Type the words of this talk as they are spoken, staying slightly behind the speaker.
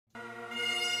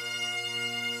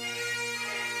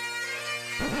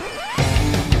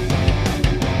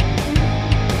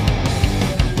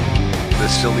The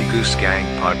Silly Goose Gang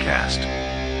Podcast.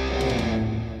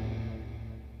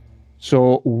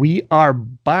 So we are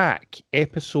back,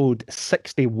 episode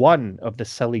 61 of the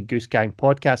Silly Goose Gang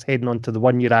podcast, heading on to the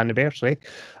 1 year anniversary.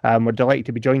 We're delighted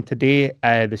to be joined today,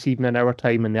 this evening, our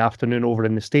time in the afternoon over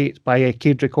in the States, by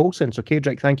Kedrick Olsen. So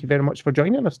Kedrick, thank you very much for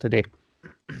joining us today.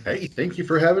 Hey, thank you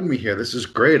for having me here. This is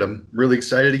great. I'm really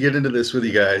excited to get into this with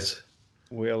you guys.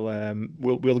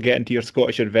 We'll get into your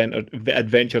Scottish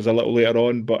adventures a little later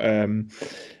on, but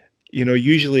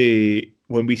usually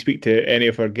when we speak to any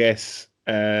of our guests,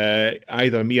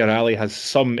 either me or Ali has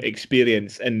some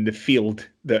experience in the field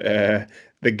that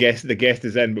the guest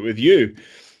is in. But with you,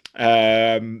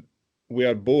 we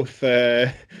are both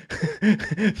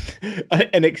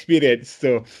inexperienced.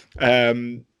 So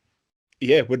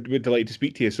we're delighted to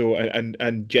speak to you. So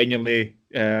and genuinely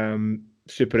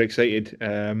super excited.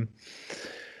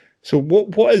 So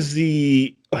what is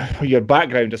your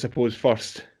background, I suppose,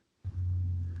 first?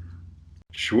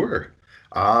 Sure.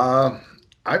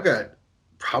 I've got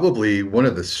probably one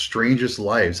of the strangest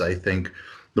lives, I think.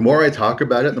 The more I talk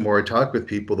about it, the more I talk with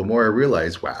people, the more I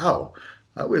realize, wow,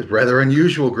 I was rather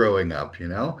unusual growing up,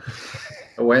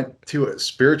 I went to a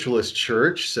spiritualist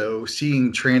church, so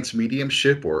seeing trance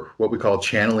mediumship, or what we call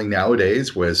channeling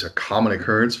nowadays, was a common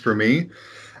occurrence for me.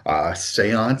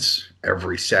 Seance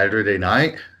every Saturday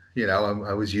night.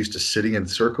 I was used to sitting in a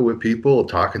circle with people,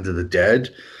 talking to the dead.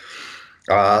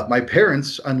 My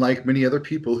parents, unlike many other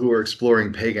people who are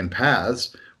exploring pagan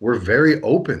paths, were very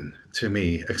open to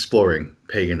me exploring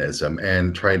paganism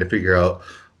and trying to figure out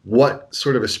what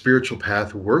sort of a spiritual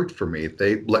path worked for me.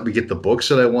 They let me get the books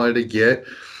that I wanted to get.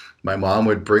 My mom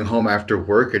would bring home after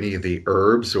work any of the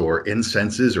herbs or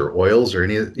incenses or oils or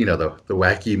any of, the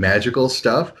wacky magical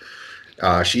stuff.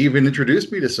 She even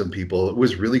introduced me to some people. It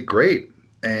was really great.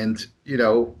 And,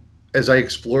 as I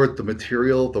explored the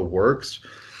material, the works,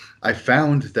 I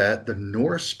found that the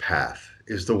Norse path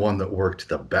is the one that worked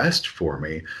the best for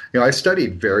me. I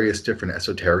studied various different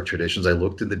esoteric traditions. I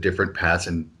looked into different paths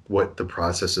and what the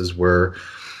processes were.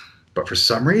 But for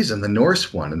some reason, the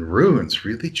Norse one and runes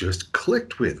really just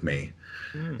clicked with me.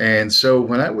 And so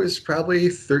when I was probably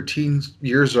 13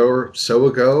 years or so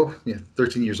ago,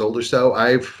 13 years old or so,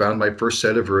 I found my first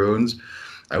set of runes.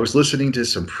 I was listening to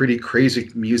some pretty crazy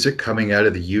music coming out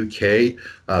of the UK,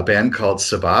 a band called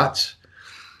Sabbat.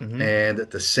 Mm-hmm. And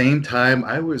at the same time,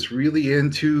 I was really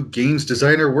into Games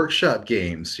Designer Workshop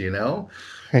games,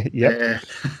 Yep.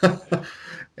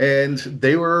 And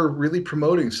they were really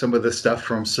promoting some of the stuff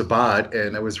from Sabbat.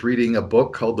 And I was reading a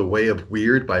book called The Way of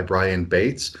Weird by Brian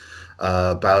Bates,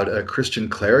 about a Christian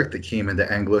cleric that came into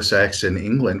Anglo-Saxon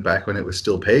England back when it was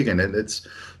still pagan. And it's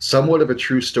somewhat of a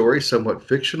true story, somewhat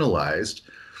fictionalized.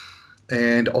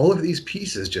 And all of these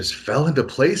pieces just fell into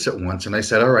place at once. And I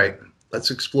said, all right, let's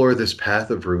explore this path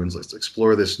of runes. Let's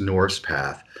explore this Norse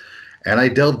path. And I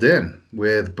delved in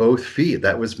with both feet.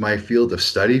 That was my field of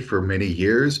study for many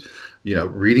years,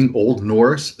 reading Old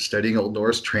Norse, studying Old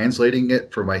Norse, translating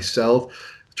it for myself,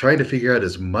 trying to figure out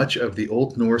as much of the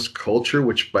Old Norse culture,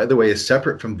 which, by the way, is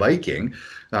separate from Viking,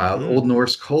 Old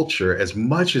Norse culture, as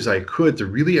much as I could to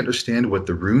really understand what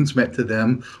the runes meant to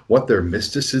them, what their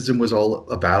mysticism was all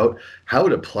about, how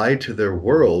it applied to their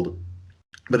world.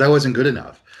 But that wasn't good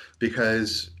enough,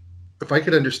 because if I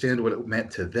could understand what it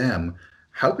meant to them,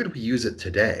 how could we use it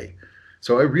today?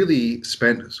 So I really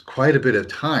spent quite a bit of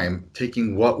time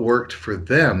taking what worked for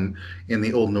them in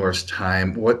the Old Norse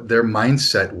time, what their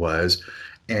mindset was,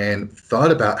 and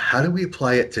thought about how do we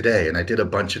apply it today. And I did a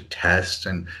bunch of tests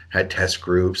and had test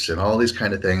groups and all these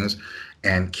kind of things,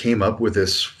 and came up with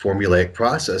this formulaic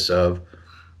process of,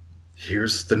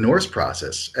 here's the Norse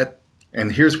process.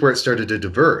 And here's where it started to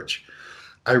diverge.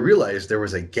 I realized there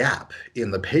was a gap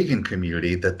in the pagan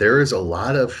community, that there is a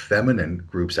lot of feminine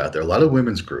groups out there, a lot of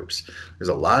women's groups. There's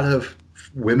a lot of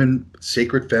women,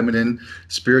 sacred feminine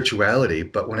spirituality.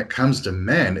 But when it comes to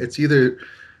men, it's either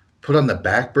put on the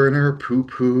back burner,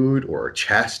 poo-pooed, or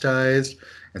chastised.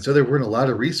 And so there weren't a lot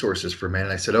of resources for men.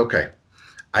 And I said, okay,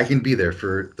 I can be there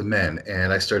for the men.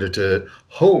 And I started to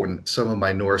hone some of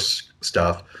my Norse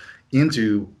stuff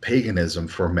into paganism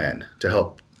for men to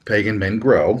help pagan men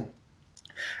grow.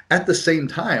 At the same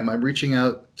time, I'm reaching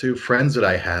out to friends that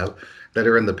I have that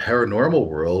are in the paranormal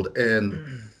world,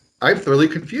 and I'm thoroughly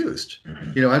confused.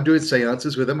 I'm doing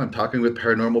seances with them. I'm talking with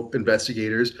paranormal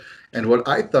investigators, and what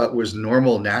I thought was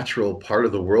normal, natural part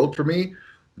of the world for me,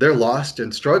 they're lost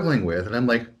and struggling with. And I'm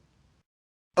like,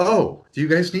 oh, do you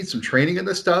guys need some training in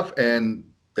this stuff? And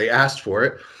they asked for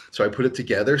it. So I put it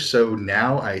together. So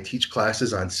now I teach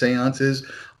classes on seances,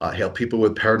 help people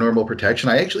with paranormal protection.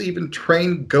 I actually even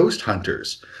train ghost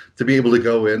hunters to be able to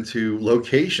go into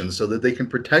locations so that they can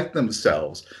protect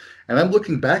themselves. And I'm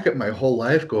looking back at my whole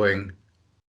life going,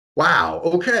 wow,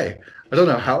 okay. I don't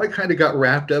know how I kind of got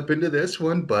wrapped up into this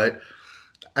one, but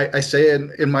I say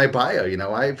in my bio,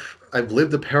 I've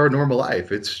lived a paranormal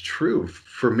life. It's true.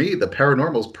 For me, the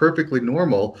paranormal is perfectly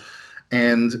normal.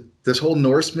 And this whole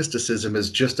Norse mysticism is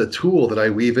just a tool that I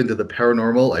weave into the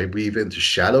paranormal. I weave into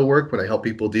shadow work when I help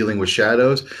people dealing with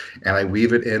shadows, and I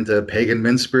weave it into pagan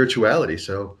men's spirituality.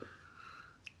 So,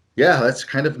 yeah, that's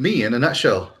kind of me in a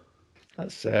nutshell.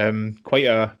 That's quite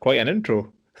an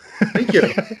intro. Thank you.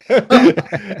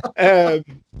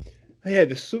 Yeah,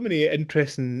 there's so many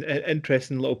interesting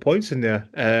little points in there.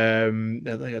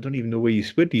 I don't even know where you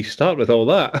start with all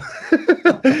that.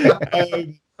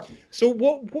 So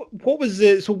what was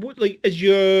the so what like is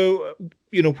your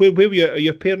where were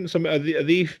your parents? Are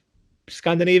they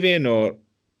Scandinavian, or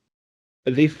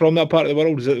are they from that part of the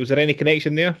world? Was there any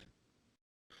connection there?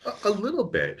 A little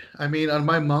bit. I mean, on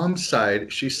my mom's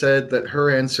side, she said that her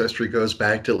ancestry goes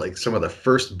back to like some of the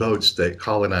first boats that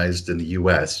colonized in the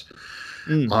U.S.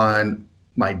 On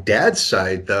my dad's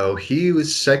side, though, he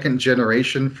was second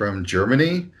generation from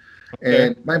Germany. Okay.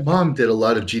 And my mom did a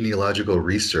lot of genealogical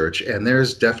research, and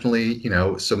there's definitely,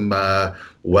 some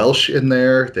Welsh in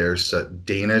there. There's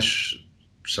Danish,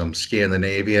 some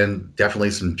Scandinavian,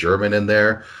 definitely some German in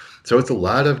there. So it's a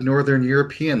lot of Northern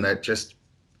European that just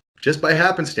by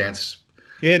happenstance.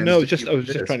 Yeah, no, tends to I was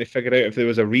just trying to figure out if there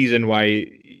was a reason why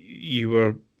you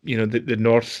were, the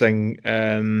Norse thing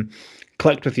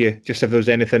clicked with you. Just if there was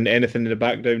anything in the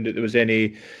background, that there was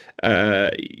any, a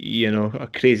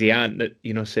crazy aunt that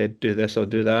said do this or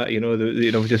do that.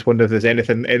 Just wonder if there's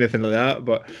anything like that.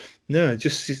 But no,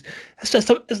 isn't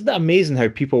that amazing how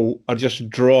people are just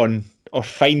drawn or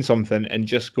find something and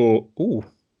just go, oh,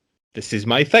 this is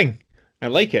my thing. I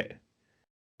like it.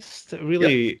 It's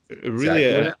really,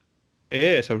 Exactly.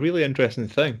 it's a really interesting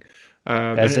thing.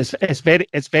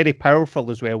 It's very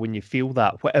powerful as well when you feel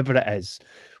that, whatever it is,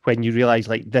 when you realize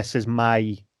like this is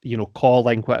my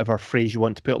calling, whatever phrase you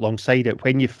want to put alongside it.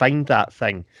 When you find that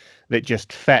thing that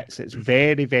just fits, it's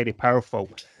very, very powerful.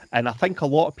 And I think a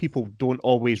lot of people don't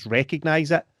always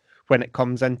recognize it when it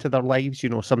comes into their lives.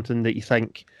 Something that you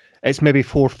think it's maybe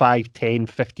 4, 5, 10,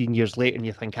 15 years later, and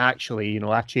you think, actually,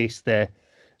 I chased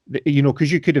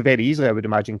because you could have very easily, I would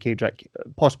imagine, Kedrick,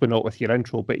 possibly not with your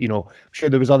intro, but I'm sure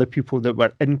there was other people that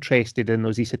were interested in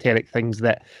those esoteric things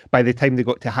that by the time they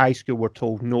got to high school were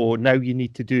told, no, now you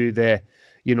need to do the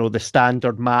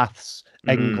standard maths,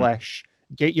 English,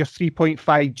 get your 3.5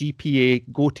 GPA,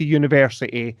 go to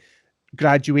university,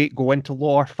 graduate, go into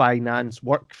law or finance,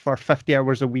 work for 50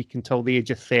 hours a week until the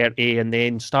age of 30, and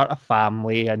then start a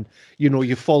family, and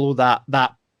you follow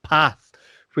that path.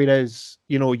 Whereas,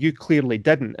 you clearly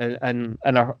didn't, and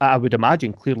I would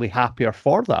imagine clearly happier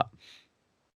for that.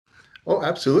 Oh,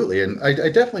 absolutely. And I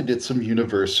definitely did some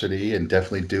university and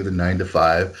definitely do the 9 to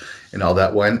 5 and all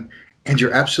that one. And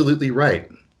you're absolutely right.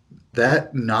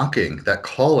 That knocking, that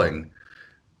calling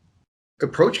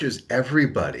approaches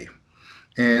everybody.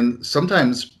 And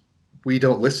sometimes we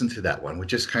don't listen to that one. We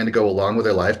just kind of go along with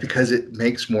our life because it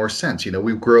makes more sense.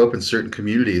 We grow up in certain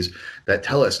communities that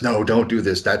tell us, no, don't do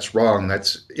this. That's wrong.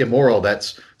 That's immoral.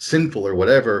 That's sinful or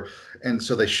whatever. And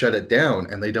so they shut it down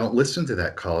and they don't listen to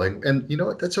that calling. And you know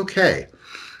what? That's okay.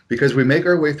 Because we make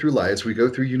our way through lives. We go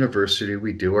through university.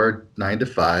 We do our 9 to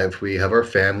 5. We have our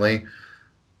family.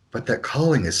 But that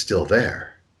calling is still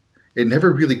there. It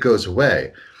never really goes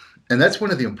away. And that's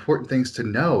one of the important things to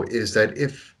know is that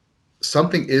if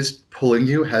something is pulling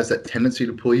you, has that tendency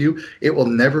to pull you, it will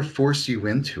never force you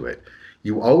into it.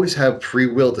 You always have free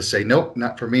will to say, nope,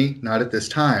 not for me, not at this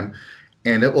time.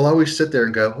 And it will always sit there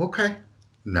and go, okay,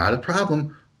 not a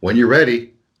problem. When you're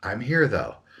ready, I'm here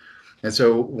though. And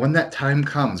so when that time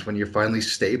comes, when you're finally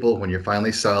stable, when you're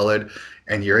finally solid,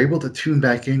 and you're able to tune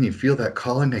back in, you feel that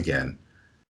calling again,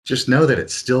 just know that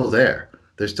it's still there.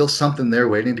 There's still something there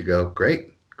waiting to go,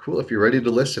 great, cool. If you're ready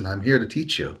to listen, I'm here to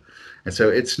teach you. And so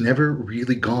it's never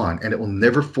really gone, and it will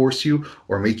never force you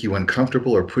or make you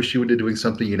uncomfortable or push you into doing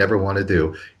something you never want to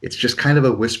do. It's just kind of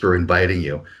a whisper inviting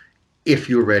you if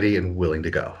you're ready and willing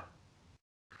to go.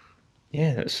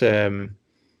 Yeah, that's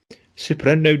super.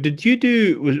 And now,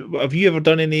 have you ever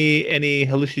done any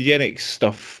hallucinogenic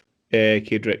stuff,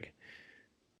 Kedrick?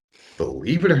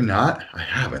 Believe it or not, I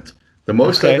haven't. The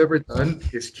most I've ever done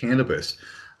is cannabis.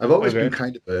 I've always been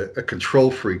kind of a control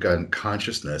freak on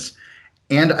consciousness.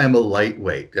 And I'm a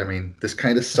lightweight. I mean, this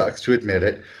kind of sucks to admit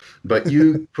it, but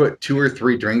you put 2 or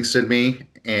 3 drinks in me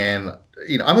And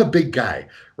I'm a big guy,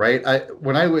 right?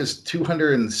 When I was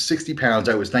 260 pounds,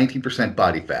 I was 19%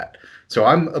 body fat. So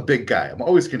I'm a big guy. I'm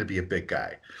always going to be a big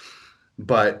guy.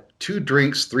 But 2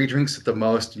 drinks, 3 drinks at the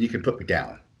most, and you can put me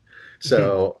down.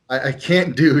 So I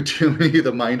can't do too many of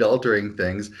the mind-altering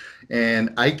things,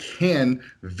 and I can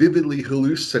vividly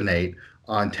hallucinate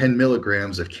on 10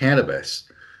 milligrams of cannabis.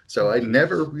 So I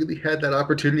never really had that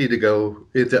opportunity to go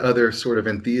into other sort of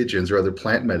entheogens or other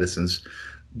plant medicines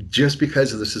just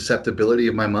because of the susceptibility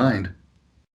of my mind.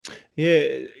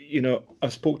 Yeah,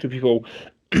 I've spoke to people,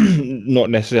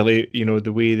 not necessarily,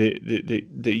 the way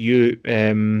that you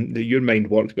that your mind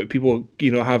works, but people,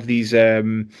 have these,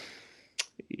 whether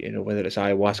it's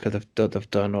ayahuasca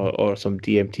they've done or some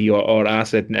DMT or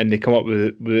acid, and they come up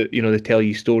with, they tell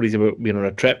you stories about being on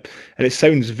a trip, and it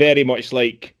sounds very much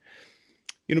like,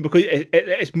 because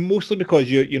it's mostly because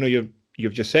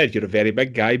you've just said you're a very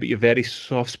big guy, but you're very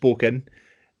soft spoken,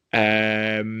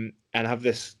 and have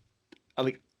this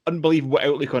like unbelievable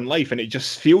outlook on life, and it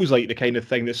just feels like the kind of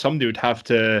thing that somebody would have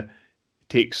to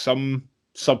take some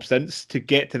substance to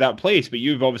get to that place. But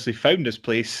you've obviously found this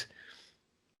place,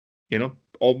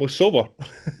 almost sober.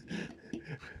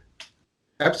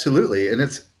 Absolutely. And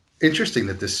it's interesting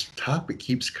that this topic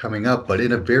keeps coming up, but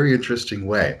in a very interesting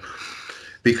way.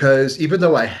 Because even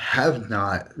though I have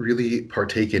not really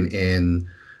partaken in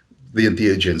the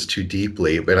entheogens too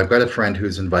deeply, but I've got a friend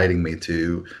who's inviting me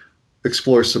to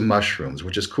explore some mushrooms,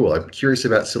 which is cool. I'm curious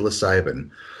about psilocybin.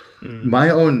 My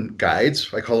own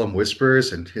guides, I call them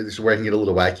whispers, and this is where I can get a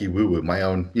little wacky woo-woo. My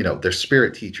own, they're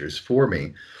spirit teachers for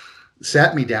me,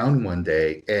 sat me down one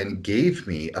day and gave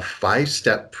me a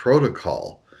 5-step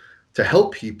protocol to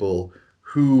help people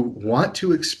who want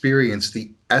to experience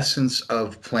the essence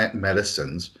of plant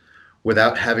medicines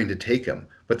without having to take them.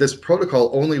 But this protocol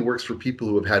only works for people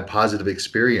who have had positive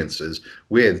experiences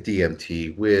with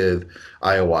DMT, with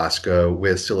ayahuasca,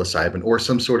 with psilocybin, or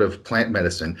some sort of plant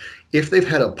medicine. If they've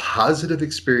had a positive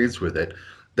experience with it,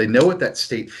 they know what that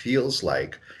state feels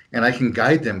like, and I can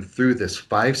guide them through this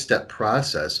 5-step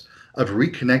process of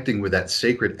reconnecting with that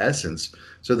sacred essence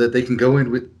so that they can go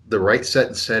in with the right set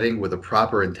and setting with a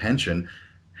proper intention,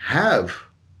 have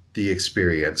the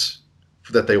experience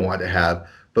that they want to have,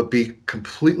 but be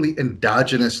completely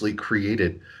endogenously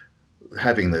created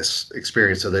having this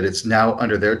experience so that it's now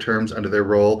under their terms, under their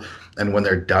role. And when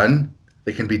they're done,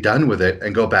 they can be done with it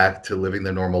and go back to living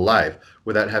their normal life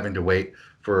without having to wait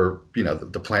for,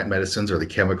 the plant medicines or the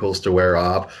chemicals to wear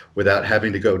off, without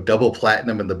having to go double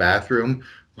platinum in the bathroom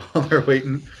while they're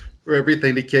waiting for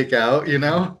everything to kick out,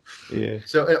 Yeah.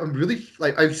 So I'm really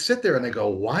I sit there and I go,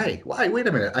 why? Wait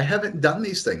a minute. I haven't done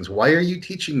these things. Why are you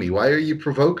teaching me? Why are you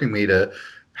provoking me to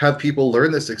have people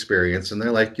learn this experience? And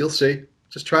they're like, you'll see,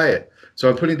 just try it. So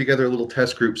I'm putting together a little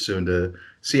test group soon to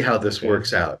see how this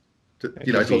works out.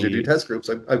 I told you to do test groups.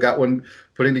 I've got one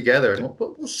putting together, and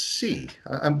we'll see.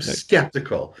 I'm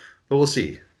skeptical, but we'll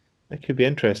see. That could be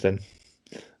interesting.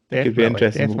 It could be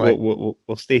interesting. We'll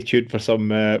stay tuned for some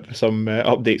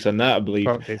updates on that, I believe.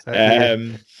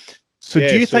 Do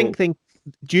you think then?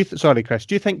 Sorry, Chris.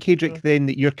 Do you think, Kedrick, then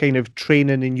that your kind of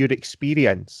training and your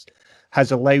experience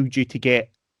has allowed you to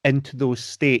get into those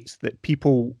states that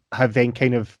people have then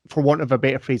kind of, for want of a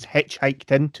better phrase,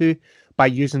 hitchhiked into by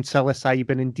using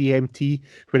psilocybin and DMT,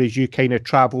 whereas you kind of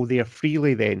travel there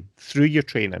freely then through your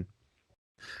training?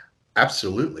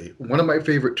 Absolutely. One of my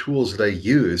favorite tools that I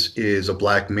use is a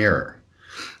black mirror.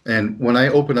 And when I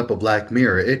open up a black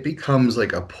mirror, it becomes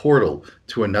like a portal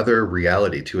to another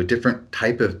reality, to a different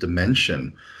type of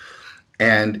dimension.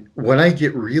 And when I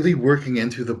get really working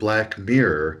into the black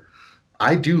mirror,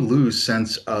 I do lose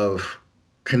sense of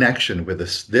connection with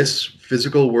this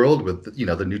physical world, with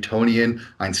the Newtonian,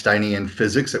 Einsteinian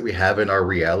physics that we have in our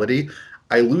reality.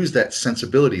 I lose that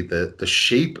sensibility. The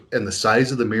shape and the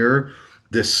size of the mirror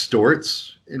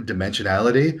distorts in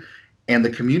dimensionality, and the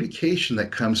communication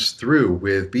that comes through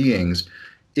with beings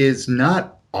is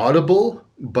not audible,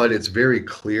 but it's very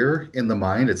clear in the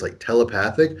mind. It's like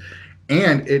telepathic,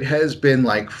 and it has been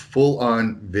like full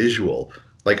on visual.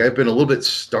 Like I've been a little bit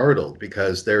startled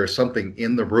because there is something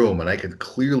in the room and I can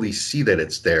clearly see that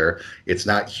it's there. It's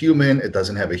not human. It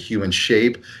doesn't have a human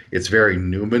shape. It's very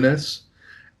numinous.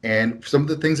 And some of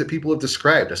the things that people have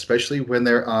described, especially when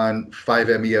they're on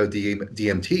 5-MeO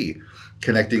DMT,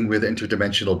 connecting with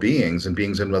interdimensional beings and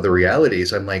beings in other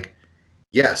realities, I'm like,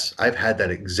 yes, I've had that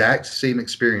exact same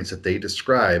experience that they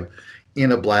describe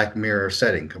in a black mirror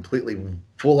setting, completely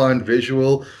full-on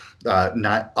visual,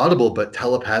 not audible, but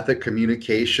telepathic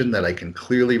communication that I can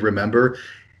clearly remember.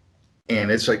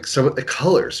 And it's like, so the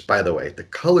colors, by the way, the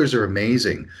colors are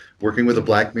amazing. Working with a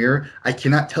black mirror, I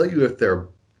cannot tell you if they're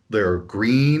they're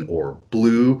green or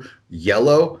blue,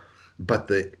 yellow, but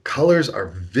the colors are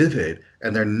vivid,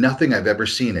 and they're nothing I've ever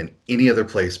seen in any other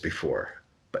place before.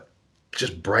 But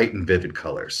just bright and vivid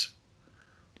colors.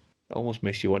 It almost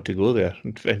makes you want to go there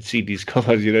and see these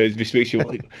colours. It just makes you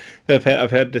like.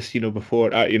 I've heard this,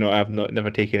 before. I've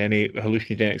never taken any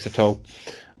hallucinogenics at all.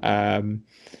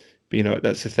 But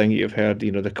that's the thing you've heard.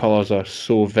 The colours are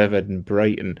so vivid and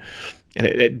bright, and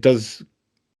it does,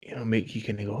 make you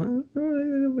kind of go.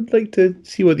 I would like to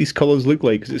see what these colours look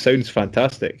like, because it sounds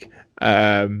fantastic.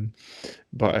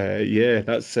 But yeah,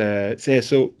 that's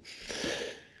so.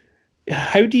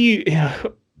 How do you?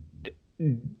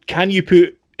 Can you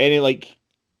put any like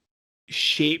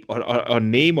shape or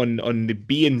name on the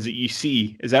beings that you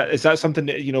see? Is that something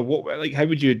that what, like, how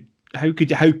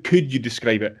could you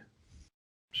describe it?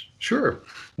 Sure.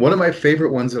 One of my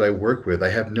favorite ones that I work with, I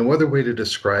have no other way to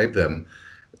describe them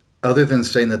other than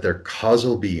saying that they're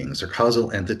causal beings or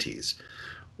causal entities.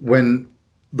 When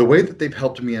the way that they've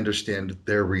helped me understand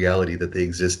their reality that they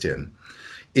exist in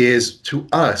is, to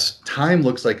us, time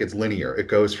looks like it's linear. It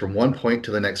goes from one point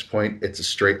to the next point. It's a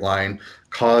straight line.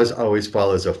 Cause always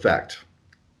follows effect.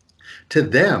 To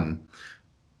them,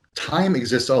 time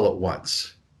exists all at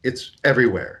once. It's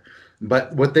everywhere.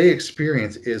 But what they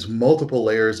experience is multiple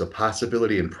layers of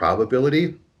possibility and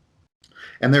probability.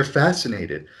 And they're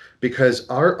fascinated because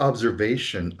our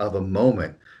observation of a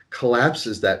moment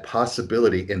collapses that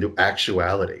possibility into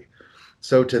actuality.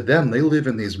 So to them, they live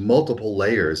in these multiple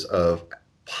layers of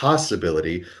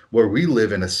possibility where we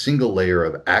live in a single layer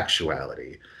of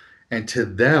actuality. And to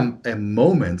them, a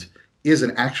moment is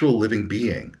an actual living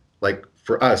being. Like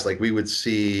for us, like we would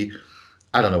see,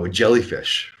 I don't know, a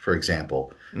jellyfish, for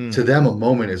example. To them, a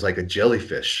moment is like a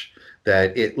jellyfish,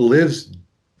 that it lives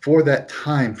for that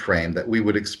time frame that we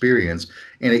would experience,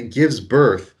 and it gives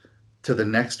birth to the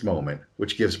next moment,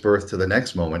 which gives birth to the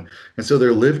next moment. And so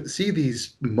see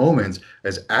these moments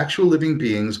as actual living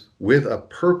beings with a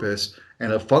purpose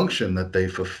and a function that they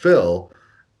fulfill,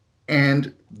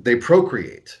 and they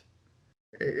procreate.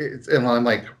 And I'm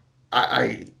like,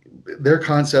 their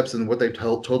concepts and what they've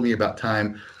told me about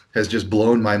time has just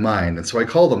blown my mind. And so I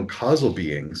call them causal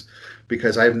beings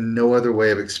because I have no other way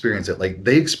of experiencing it. Like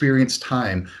they experience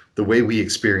time the way we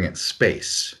experience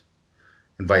space,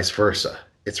 and vice versa.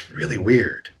 It's really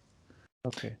weird.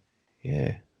 Okay.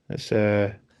 Yeah. That's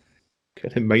kind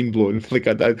of mind blowing. Like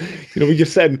when you're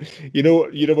sitting, when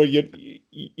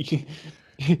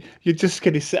you're just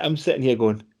kind of I'm sitting here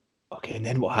going, okay, and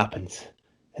then what happens?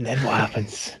 And then what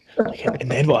happens? And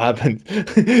then what happens?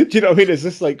 Do you know what I mean? It's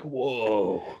just like,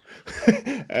 whoa.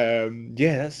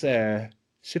 Yeah, that's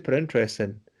super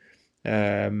interesting.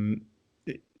 The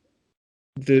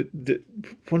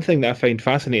one thing that I find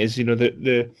fascinating is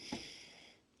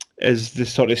is the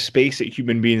sort of space that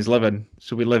human beings live in.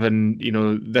 So we live in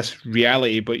this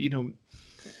reality, but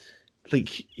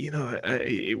like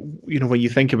when you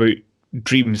think about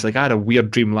dreams, like I had a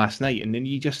weird dream last night, and then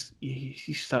you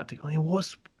start to go,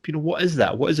 what is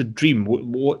that? What is a dream?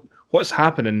 What's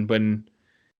happening when?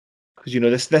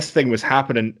 Because this thing was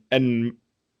happening in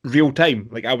real time,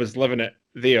 like I was living it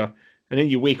there, and then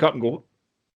you wake up and go,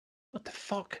 what the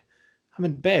fuck? I'm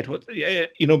in bed. What? But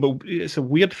it's a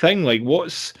weird thing. Like,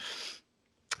 what's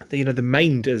the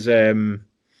mind is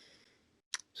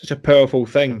such a powerful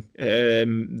thing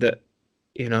that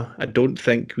I don't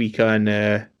think we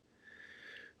can.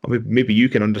 Or maybe you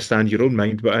can understand your own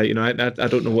mind, but I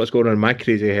don't know what's going on in my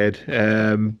crazy head.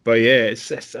 But yeah,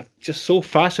 it's just so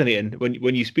fascinating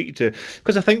when you speak to,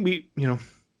 because I think we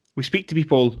speak to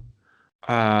people,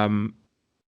 and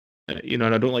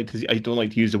I don't like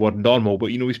to use the word normal, but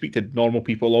we speak to normal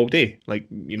people all day. Like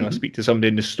I speak to somebody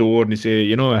in the store and they say,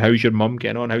 how's your mum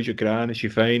getting on? How's your gran? Is she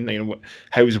fine?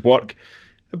 How's work?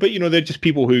 But they're just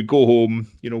people who go home,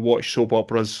 watch soap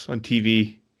operas on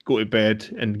TV, go to bed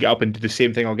and get up and do the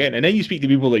same thing again. And then you speak to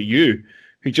people like you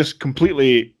who just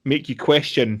completely make you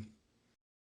question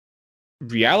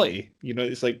reality.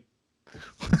 It's like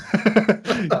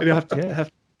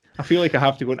I feel like I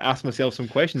have to go and ask myself some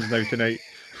questions now tonight.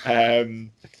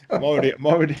 I'm already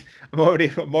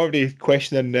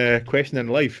questioning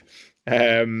life.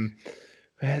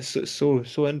 It's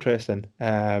so interesting.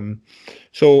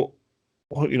 So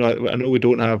I know we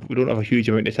don't have a huge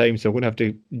amount of time, so I'm going to have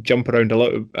to jump around a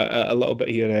little bit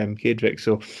here, Kedrick.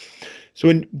 So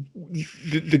in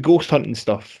the ghost hunting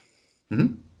stuff, so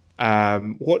are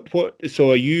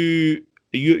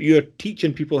you're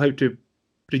teaching people how to?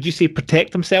 Did you say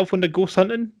protect themselves when they're ghost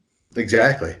hunting?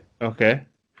 Exactly. Okay.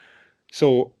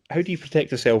 So how do you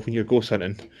protect yourself when you're ghost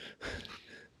hunting?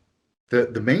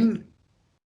 The main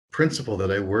principle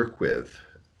that I work with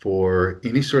for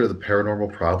any sort of the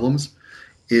paranormal problems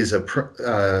is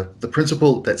the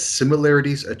principle that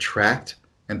similarities attract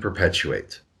and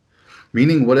perpetuate.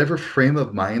 Meaning, whatever frame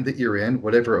of mind that you're in,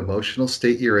 whatever emotional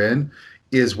state you're in,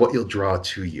 is what you'll draw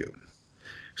to you.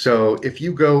 So if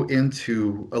you go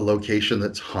into a location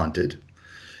that's haunted,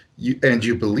 and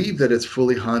you believe that it's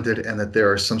fully haunted and that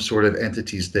there are some sort of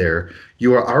entities there,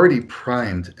 you are already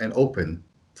primed and open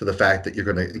to the fact that you're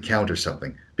going to encounter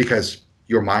something because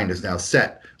your mind is now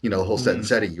set. The whole set and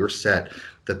setting, you're set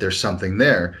that there's something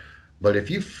there. But if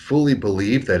you fully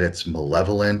believe that it's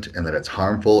malevolent and that it's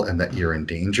harmful and that you're in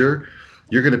danger,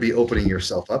 you're going to be opening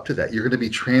yourself up to that. You're going to be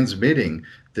transmitting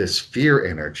this fear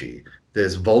energy,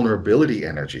 this vulnerability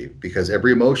energy, because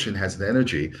every emotion has an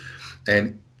energy.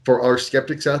 And for our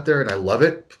skeptics out there, and I love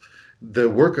it, the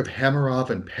work of Hameroff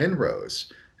and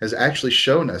Penrose has actually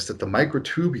shown us that the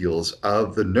microtubules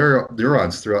of the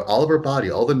neurons throughout all of our body,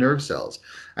 all the nerve cells,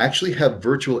 actually have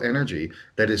virtual energy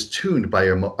that is tuned by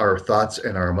our thoughts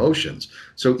and our emotions.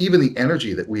 So even the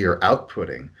energy that we are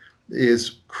outputting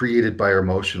is created by our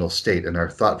emotional state and our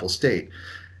thoughtful state.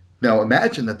 Now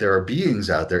imagine that there are beings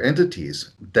out there,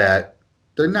 entities, that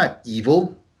they're not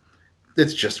evil.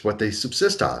 It's just what they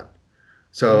subsist on.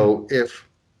 So if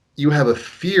you have a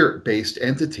fear-based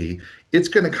entity, it's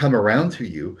going to come around to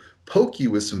you, poke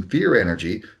you with some fear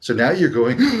energy. So now you're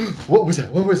going, what was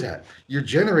that? What was that? You're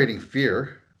generating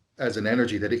fear as an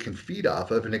energy that it can feed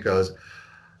off of, and it goes,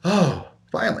 oh,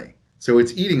 finally. So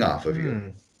it's eating off of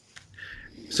you.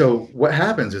 So what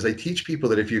happens is I teach people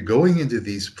that if you're going into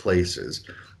these places,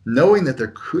 knowing that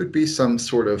there could be some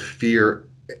sort of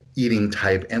fear-eating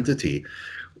type entity,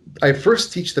 I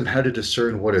first teach them how to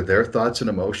discern what are their thoughts and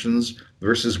emotions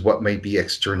versus what might be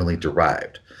externally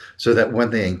derived, so that when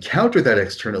they encounter that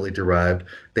externally derived,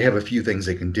 they have a few things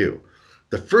they can do.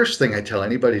 The first thing I tell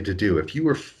anybody to do, if you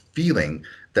are feeling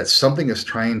that something is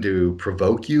trying to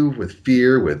provoke you with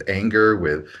fear, with anger,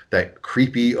 with that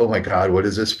creepy, oh my God, what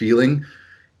is this feeling,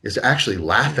 is to actually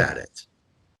laugh at it.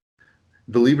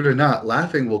 Believe it or not,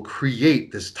 laughing will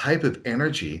create this type of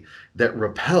energy that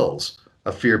repels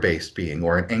a fear-based being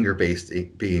or an anger-based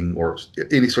being or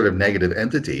any sort of negative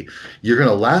entity. You're going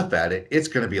to laugh at it. It's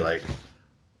going to be like,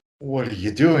 what are you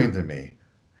doing to me?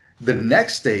 The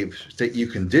next stage that you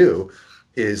can do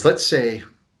is, let's say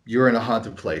you're in a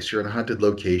haunted place, you're in a haunted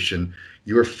location,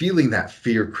 you're feeling that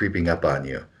fear creeping up on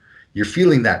you. You're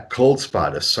feeling that cold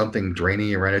spot of something draining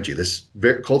your energy.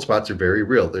 Cold spots are very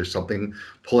real. There's something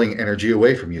pulling energy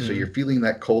away from you. So you're feeling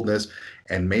that coldness,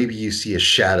 and maybe you see a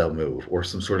shadow move or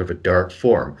some sort of a dark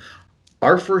form.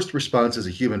 Our first response as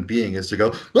a human being is to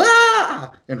go,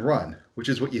 ah, and run, which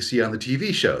is what you see on the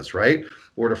TV shows, right?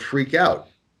 Or to freak out.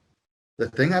 The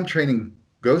thing I'm training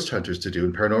ghost hunters to do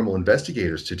and paranormal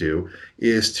investigators to do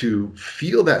is to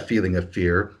feel that feeling of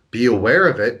fear, be aware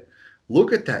of it,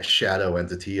 look at that shadow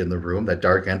entity in the room, that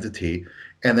dark entity,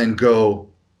 and then go,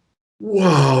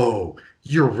 whoa,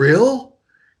 you're real?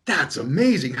 That's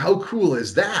amazing. How cool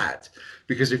is that?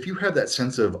 Because if you have that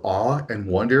sense of awe and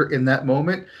wonder in that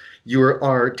moment, you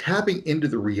are tapping into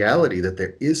the reality that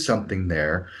there is something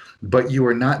there, but you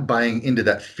are not buying into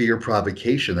that fear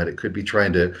provocation that it could be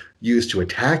trying to use to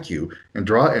attack you and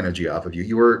draw energy off of you.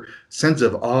 Your sense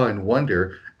of awe and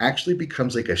wonder actually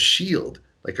becomes like a shield,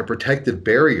 like a protective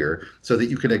barrier, so that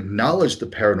you can acknowledge the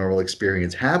paranormal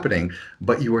experience happening,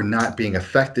 but you are not being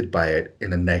affected by it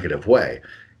in a negative way.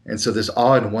 And so this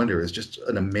awe and wonder is just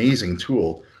an amazing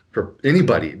tool for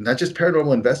anybody, not just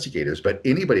paranormal investigators, but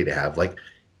anybody to have. Like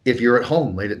if you're at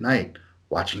home late at night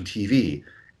watching TV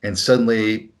and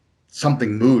suddenly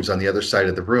something moves on the other side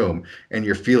of the room and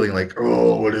you're feeling like,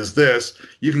 oh, what is this?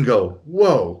 You can go,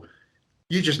 whoa,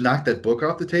 you just knocked that book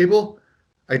off the table?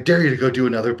 I dare you to go do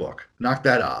another book. Knock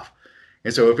that off.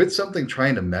 And so if it's something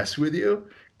trying to mess with you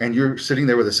and you're sitting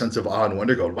there with a sense of awe and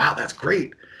wonder going, wow, that's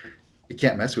great, it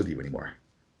can't mess with you anymore.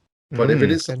 But if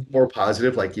it is more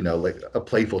positive, like, like a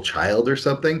playful child or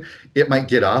something, it might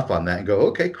get off on that and go,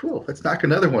 okay, cool, let's knock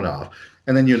another one off.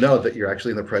 And then you know that you're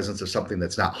actually in the presence of something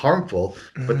that's not harmful,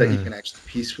 but that you can actually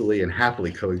peacefully and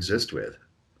happily coexist with.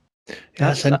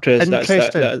 That's interesting. That's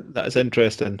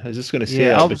interesting. I was just going to say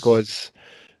that because...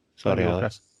 Sorry,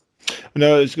 Alex.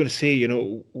 No, I was going to say,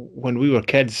 when we were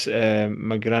kids,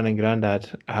 my gran and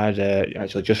granddad had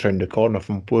actually just round the corner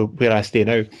from where I stay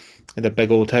now, in the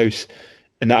big old house.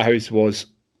 And that house was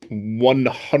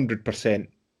 100%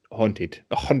 haunted,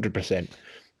 100%.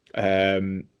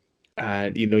 And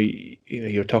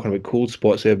you're talking about cold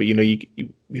spots there, but I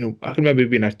can remember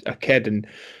being a kid and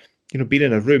being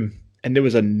in a room and there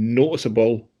was a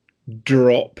noticeable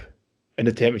drop in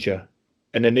the temperature,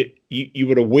 and then you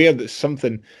were aware that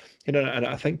something you know, and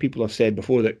I think people have said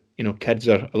before that, you know, kids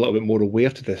are a little bit more aware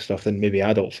to this stuff than maybe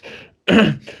adults.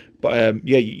 But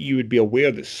yeah, you would be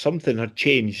aware that something had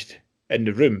changed in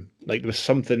the room, like there was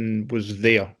something was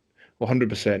there,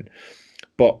 100%.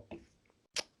 But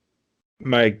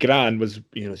my gran was,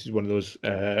 you know, she's one of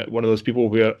those people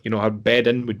where, you know, her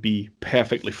bedding would be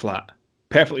perfectly flat,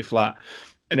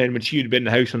 and then when she would be in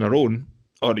the house on her own,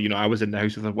 or you know, I was in the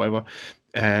house with her, whatever,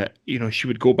 you know, she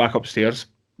would go back upstairs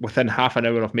within half an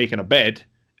hour of making a bed,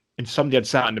 and somebody had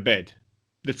sat on the bed.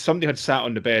 That somebody had sat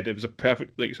on the bed. It was a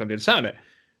perfect, like somebody had sat on it.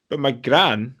 But my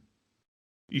gran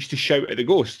used to shout at the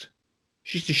ghost.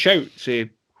 She used to shout,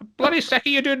 say, "Bloody sick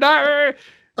of you doing that!"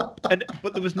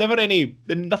 But there was never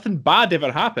nothing bad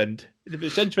ever happened.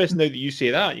 It's interesting now that you say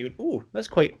that. You go, oh, that's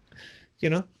quite, you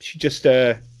know, she just,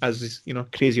 as you know,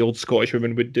 crazy old Scottish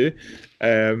women would do,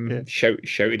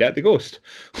 shouted at the ghost.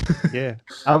 Yeah,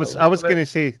 I was going to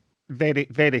say very,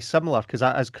 very similar because,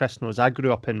 as Chris knows, I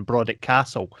grew up in Brodick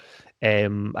Castle,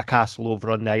 a castle over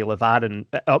on the Isle of Arran.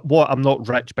 I'm not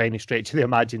rich by any stretch of the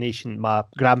imagination. My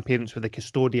grandparents were the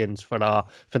custodians for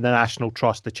the National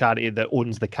Trust, the charity that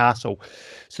owns the castle.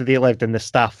 So they lived in the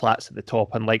staff flats at the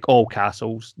top, and like all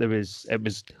castles, it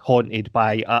was haunted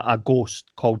by a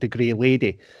ghost called the Grey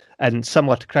Lady. And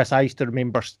similar to Chris, I used to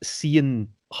remember seeing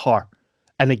her,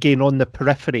 and again on the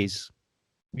peripheries,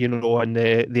 you know, on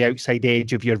the outside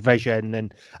edge of your vision.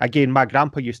 And again, my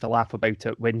grandpa used to laugh about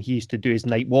it when he used to do his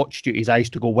night watch duties. I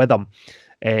used to go with him.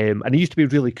 And it used to be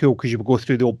really cool because you would go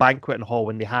through the old banqueting hall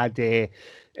and they had,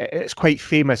 it's quite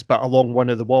famous, but along one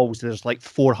of the walls, there's like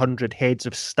 400 heads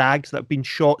of stags that have been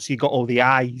shot. So you got all the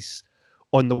eyes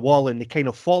on the wall and they kind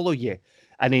of follow you.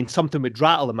 And then something would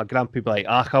rattle and my grandpa would be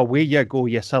like, away you go,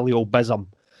 you silly old bism.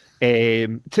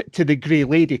 To the Grey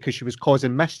Lady because she was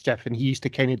causing mischief, and he used to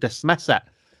kind of dismiss it.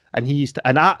 And he used to,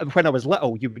 when I was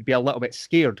little, you would be a little bit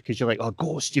scared because you're like, oh,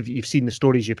 ghost, you've seen the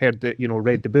stories, you've heard the, you know,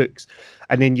 read the books.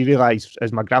 And then you realise,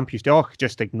 as my grandpa used to, oh,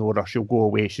 just ignore her, she'll go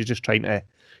away. She's trying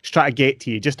to get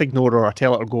to you. Just ignore her or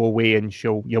tell her to go away and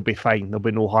you'll be fine. There'll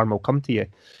be no harm will come to you.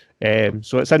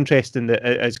 So it's interesting that,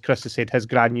 as Chris has said, his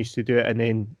gran used to do it. And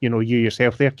then, you know, you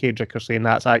yourself there, Cedric, are saying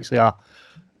that's actually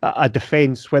a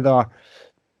defence, whether,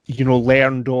 you know,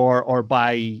 learned or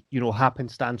by, you know,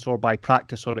 happenstance or by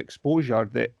practice or exposure,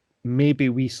 that maybe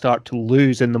we start to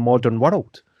lose in the modern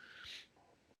world.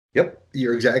 Yep,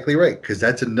 you're exactly right, because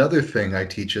that's another thing I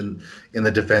teach in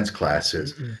the defense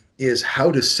classes, is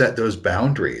how to set those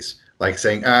boundaries, like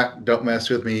saying, don't mess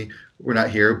with me, we're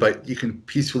not here, but you can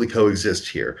peacefully coexist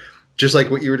here. Just like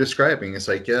what you were describing. It's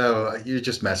like, yeah, you're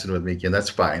just messing with me again.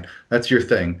 That's fine. That's your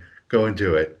thing. Go and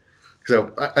do it.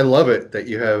 So I love it that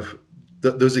you have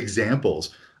those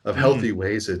examples of healthy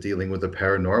ways of dealing with the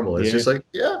paranormal. It's just like,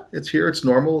 yeah, it's here, it's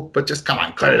normal, but just come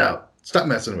on, cut it out. Stop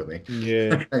messing with me.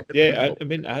 Yeah. Yeah. I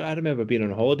mean, I remember being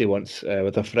on holiday once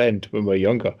with a friend when we were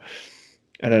younger.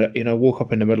 And, I woke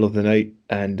up in the middle of the night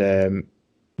and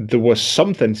there was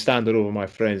something standing over my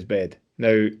friend's bed.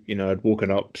 Now, I'd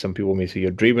woken up. Some people may say you're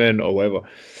dreaming or whatever.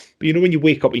 But, when you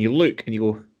wake up and you look and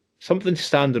you go, something's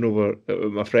standing over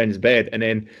my friend's bed. And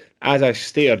then as I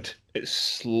stared, it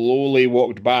slowly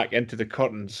walked back into the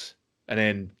curtains and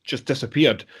then just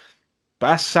disappeared.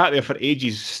 But I sat there for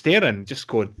ages staring, just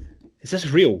going, is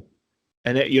this real?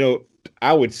 And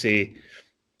I would say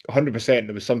 100%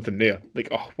 there was something there, like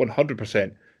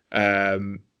 100%.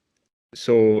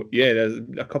 So yeah, there's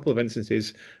a couple of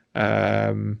instances,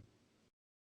 that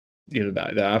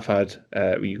I've had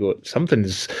where you go,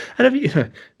 something's, and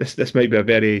if this might be a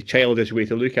very childish way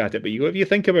to look at it, but if you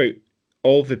think about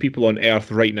all the people on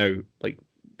Earth right now, like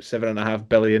 7.5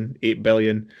 billion, 8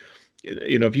 billion,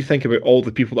 if you think about all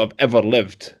the people that have ever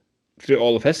lived through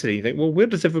all of history, you think, well, where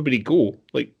does everybody go?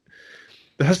 Like,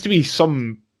 there has to be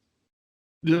some,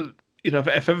 if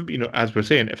as we're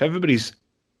saying, if everybody's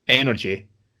energy,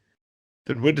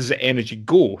 then where does the energy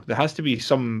go? There has to be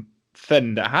something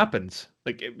that happens.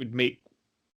 Like, it would make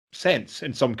sense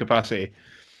in some capacity.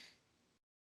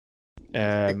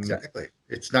 Exactly.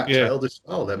 It's not childish.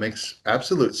 Oh, that makes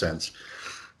absolute sense.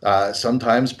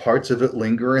 Sometimes parts of it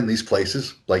linger in these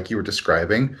places, like you were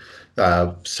describing.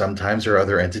 Sometimes there are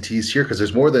other entities here, because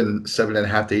there's more than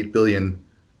 7.5 to 8 billion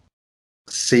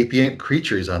sapient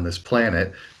creatures on this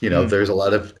planet. There's a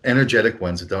lot of energetic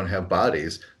ones that don't have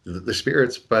bodies, the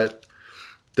spirits, but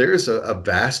there's a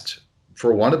vast,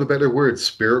 for want of a better word,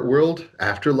 spirit world,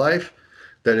 afterlife,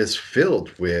 that is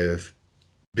filled with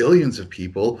billions of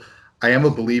people. I am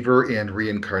a believer in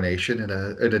reincarnation in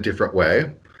a different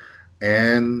way.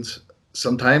 And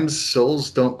sometimes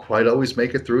souls don't quite always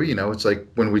make it through. It's like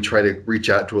when we try to reach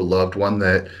out to a loved one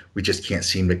that we just can't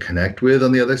seem to connect with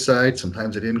on the other side.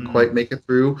 Sometimes they didn't quite make it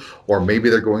through, or maybe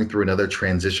they're going through another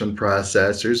transition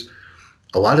process. There's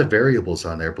a lot of variables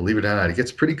on there, believe it or not. It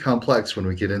gets pretty complex when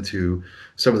we get into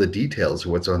some of the details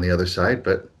of what's on the other side.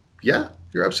 But yeah,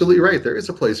 you're absolutely right. There is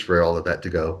a place for all of that to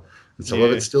go, and some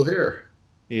of it's still here.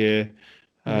 Yeah.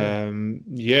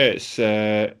 It's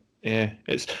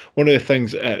it's one of the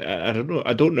things. I don't know.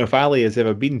 I don't know if Ali has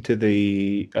ever been to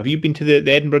the. Have you been to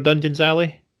the Edinburgh Dungeons,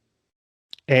 Ali?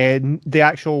 And the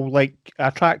actual like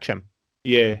attraction.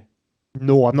 Yeah.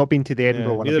 No, I've not been to the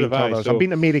Edinburgh one. I've neither been to have I, others. so- I've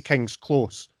been to Mary King's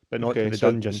Close, but not to the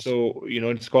so, dungeons. So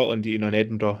in Scotland, in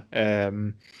Edinburgh,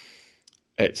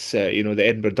 it's the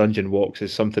Edinburgh Dungeon Walks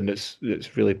is something that's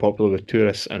really popular with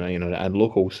tourists and and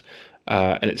locals,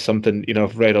 and it's something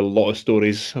I've read a lot of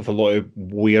stories of a lot of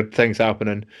weird things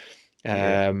happening,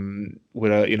 where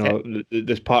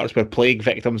there's parts where plague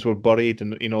victims were buried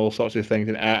and all sorts of things,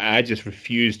 and I just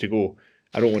refuse to go.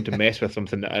 I don't want to mess with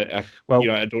something that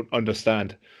I don't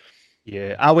understand.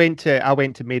 Yeah, I went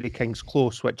to Mary King's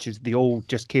Close, which is the old,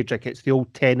 just Caedric, it's the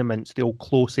old tenements, the old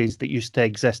closes that used to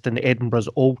exist in Edinburgh's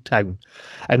Old Town.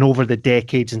 And over the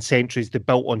decades and centuries, they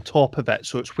built on top of it.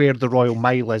 So it's where the Royal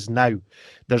Mile is now.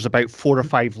 There's about 4 or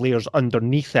 5 layers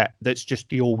underneath it that's just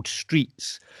the old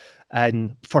streets.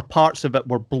 And for parts of it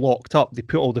were blocked up. They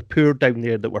put all the poor down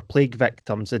there that were plague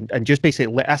victims and just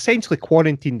basically essentially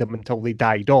quarantined them until they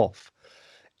died off.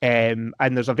 And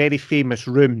there's a very famous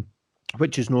room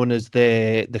which is known as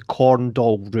the corn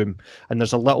doll room, and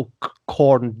there's a little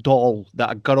corn doll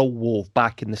that a girl wove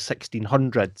back in the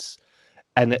 1600s,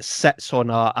 and it sits on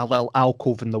a little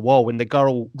alcove in the wall, and the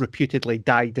girl reputedly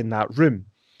died in that room.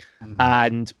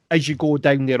 And as you go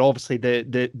down there, obviously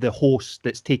the host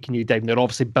that's taking you down there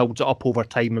obviously builds it up over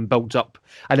time and builds up,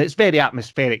 and it's very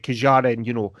atmospheric because you're in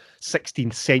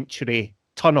 16th century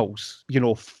tunnels,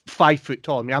 5 foot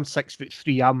tall. I mean, I'm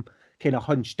 6'3". I'm kind of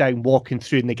hunched down, walking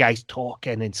through, and the guy's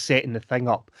talking and setting the thing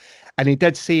up. And he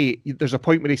did say, there's a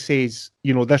point where he says,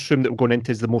 this room that we're going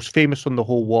into is the most famous on the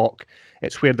whole walk.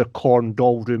 It's where the corn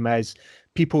doll room is.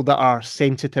 People that are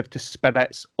sensitive to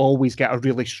spirits always get a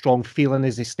really strong feeling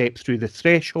as they step through the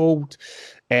threshold,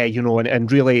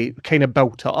 and really kind of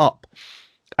built it up.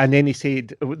 And then he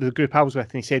said, the group I was with,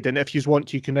 and he said, and if you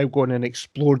want, you can now go in and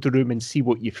explore the room and see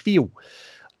what you feel.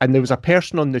 And there was a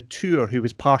person on the tour who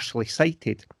was partially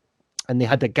sighted, and they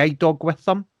had a guide dog with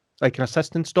them, like an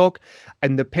assistance dog.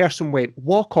 And the person went,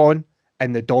 walk on,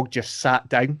 and the dog just sat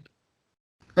down.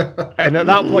 And at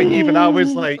that point, even I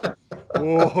was like,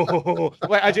 whoa,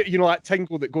 like, that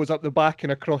tingle that goes up the back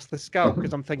and across the scalp,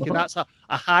 because I'm thinking that's a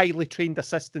highly trained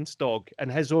assistance dog.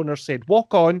 And his owner said,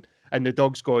 walk on. And the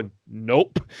dog's going,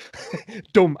 nope.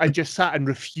 Dumb. I just sat and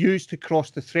refused to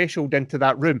cross the threshold into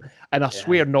that room. And I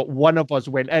swear not one of us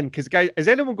went in. Because, guys, is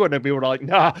anyone going in? We were like,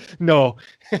 no. No.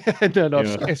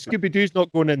 Scooby-Doo's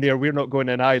not going in there. We're not going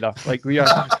in either. Like, we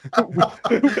are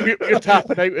we're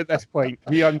tapping out at this point.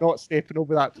 We are not stepping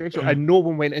over that threshold. And no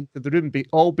one went into the room,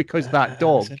 all because that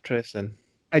dog. That's interesting.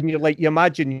 And you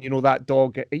imagine, that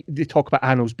dog, they talk about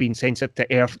animals being sensitive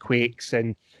to earthquakes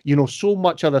and, so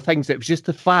much other things. It was just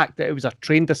the fact that it was a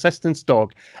trained assistance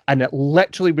dog, and it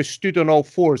literally was stood on all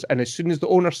fours. And as soon as the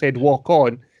owner said, walk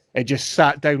on, it just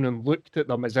sat down and looked at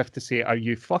them as if to say, are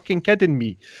you fucking kidding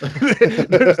me?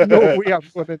 There's no way I'm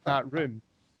going in that room.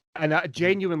 And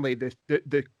genuinely,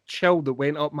 the chill that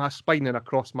went up my spine and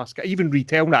across my skin, even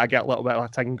retelling it, I get a little bit of a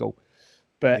tingle.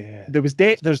 But there's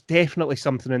definitely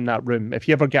something in that room. If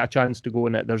you ever get a chance to go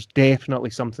in it, there's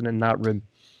definitely something in that room.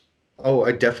 Oh,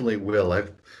 I definitely will.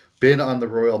 I've been on the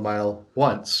Royal Mile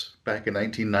once back in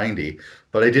 1990,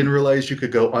 but I didn't realize you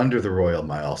could go under the Royal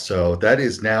Mile. So that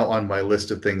is now on my list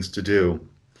of things to do.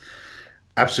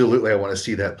 Absolutely, I want to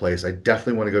see that place. I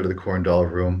definitely want to go to the Corn Doll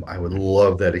Room. I would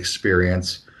love that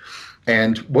experience.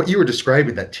 And what you were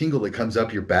describing, that tingle that comes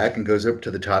up your back and goes up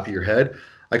to the top of your head,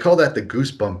 I call that the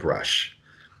goosebump rush.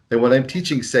 And when I'm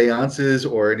teaching seances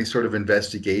or any sort of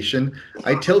investigation,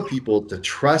 I tell people to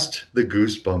trust the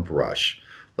goosebump rush.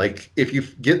 Like if you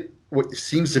get what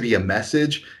seems to be a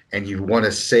message and you want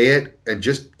to say it, and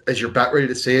just as you're about ready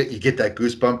to say it, you get that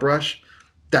goosebump rush,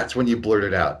 that's when you blurt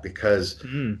it out, because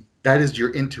that is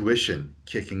your intuition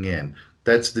kicking in.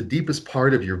 That's the deepest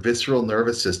part of your visceral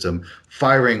nervous system,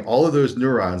 firing all of those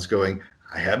neurons going,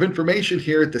 I have information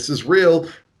here. This is real.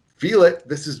 Feel it.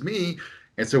 This is me.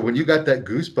 And so when you got that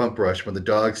goosebump rush when the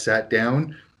dog sat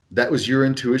down, that was your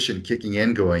intuition kicking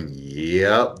in going,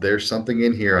 yep, there's something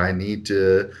in here. I need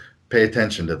to pay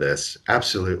attention to this.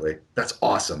 Absolutely. That's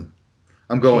awesome.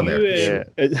 I'm going there.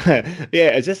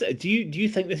 Yeah. Is this? Do you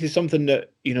think this is something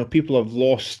that people have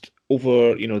lost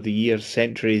over the years,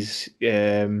 centuries?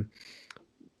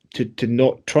 To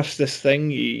not trust this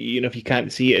thing, if you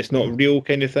can't see it, it's not real,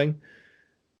 kind of thing.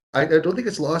 I don't think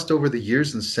it's lost over the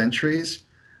years and centuries.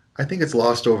 I think it's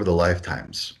lost over the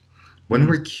lifetimes. When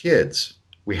we're kids,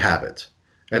 we have it.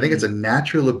 I think it's a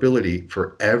natural ability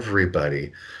for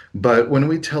everybody. But when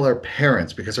we tell our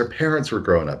parents, because our parents were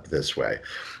grown up this way,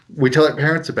 we tell our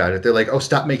parents about it. They're like, oh,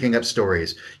 stop making up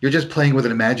stories. You're just playing with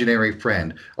an imaginary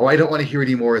friend. Oh, I don't want to hear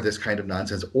any more of this kind of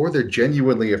nonsense. Or they're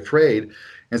genuinely afraid.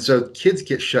 And so kids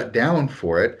get shut down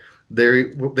for it. They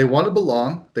want to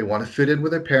belong. They want to fit in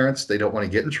with their parents. They don't want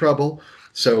to get in trouble.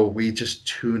 So we just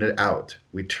tune it out.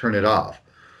 We turn it off.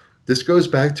 This goes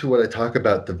back to what I talk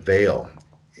about, the veil.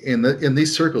 In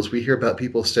these circles, we hear about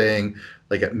people saying,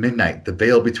 like at midnight, the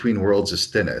veil between worlds is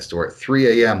thinnest, or at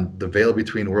 3 a.m., the veil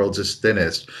between worlds is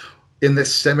thinnest. In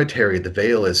this cemetery, the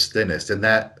veil is thinnest. In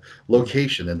that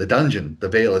location, in the dungeon, the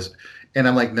veil is. And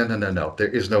I'm like, no. There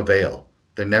is no veil.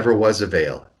 There never was a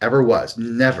veil. Ever was.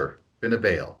 Never been a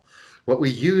veil. What we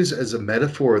use as a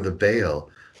metaphor of the veil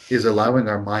is allowing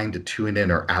our mind to tune in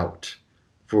or out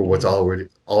for what's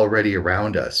already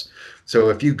around us. So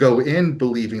if you go in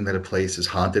believing that a place is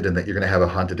haunted and that you're going to have a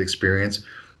haunted experience,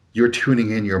 you're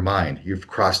tuning in your mind. You've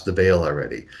crossed the veil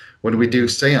already. When we do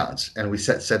seance and we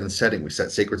set and setting, we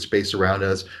set sacred space around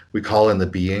us, we call in the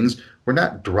beings, we're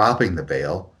not dropping the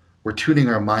veil. We're tuning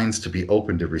our minds to be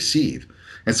open to receive.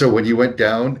 And so when you went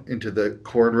down into the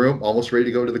corn room, almost ready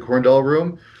to go to the corn doll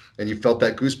room, and you felt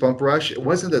that goosebump rush, it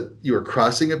wasn't that you were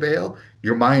crossing a veil.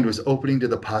 Your mind was opening to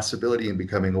the possibility and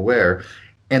becoming aware.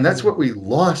 And that's what we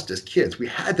lost as kids. We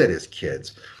had that as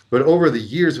kids. But over the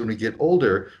years, when we get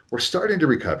older, we're starting to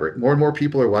recover it. More and more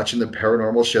people are watching the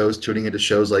paranormal shows, tuning into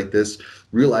shows like this,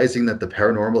 realizing that the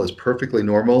paranormal is perfectly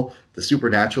normal, the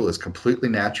supernatural is completely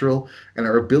natural, and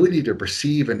our ability to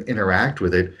perceive and interact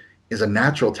with it is a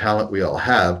natural talent we all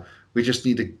have. We just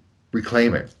need to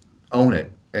reclaim it, own it,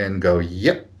 and go,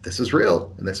 yep, this is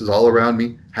real, and this is all around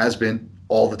me, has been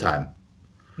all the time.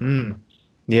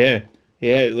 Yeah,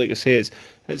 like I say,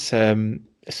 it's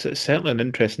certainly an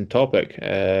interesting topic.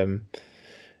 I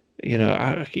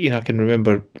can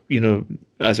remember,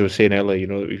 as I was saying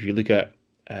earlier, if you look at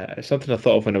something I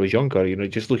thought of when I was younger,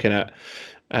 just looking at,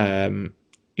 it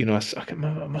must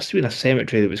have been a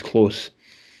cemetery that was close.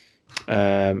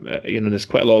 There's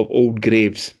quite a lot of old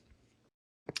graves,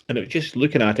 and it was just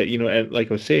looking at it, and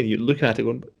like I was saying, you're looking at it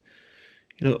going,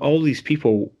 all these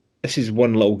people, this is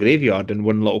one little graveyard in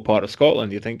one little part of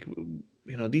Scotland. You think,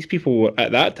 these people were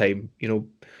at that time,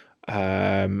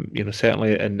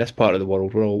 certainly in this part of the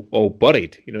world, were all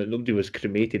buried. Nobody was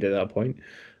cremated at that point.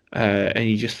 And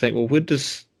you just think, well, where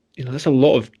does, there's a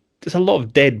lot of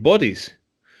dead bodies.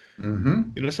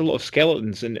 There's a lot of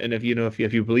skeletons, and if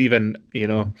you believe in,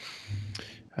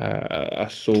 a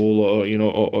soul, or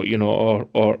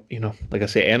like I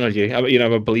say, energy.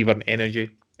 I'm a believer in energy.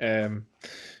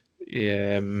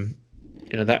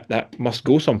 That must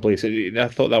go someplace. I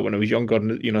thought that when I was younger,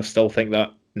 and I still think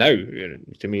that now.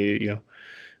 To me,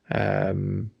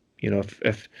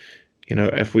 if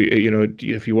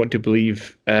you want to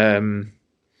believe, the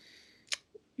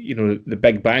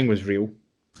Big Bang was real,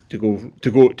 to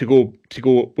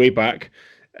go way back.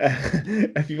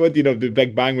 If you want to know if the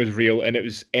Big Bang was real and it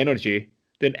was energy,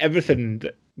 then everything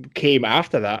that came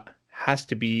after that has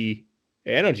to be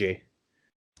energy,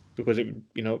 because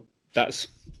that's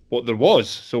what there was.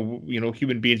 So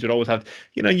human beings would always have.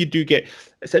 You do get.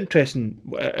 It's interesting.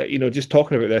 Just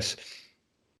talking about this.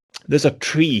 There's a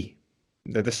tree.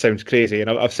 Now, this sounds crazy, and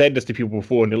I've said this to people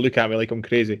before, and they look at me like I'm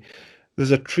crazy.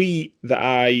 There's a tree that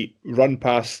I run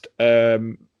past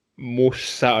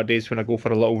most Saturdays when I go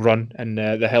for a little run in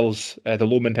the hills, the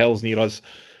Lomond Hills near us.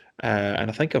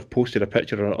 And I think I've posted a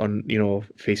picture on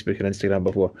Facebook and Instagram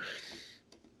before.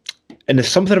 And there's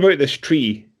something about this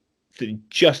tree that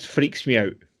just freaks me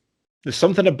out. There's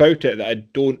something about it that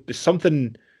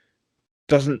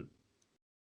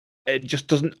it just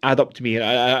doesn't add up to me.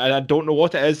 I don't know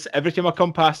what it is. Every time I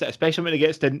come past it, especially when it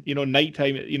gets to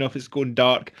nighttime, if it's going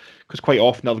dark, because quite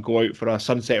often I'll go out for a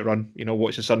sunset run,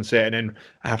 watch the sunset, and then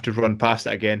I have to run past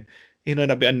it again, and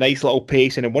a bit of nice little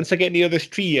pace. And then once I get near this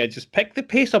tree, I just pick the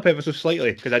pace up ever so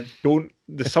slightly, because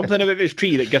there's something about this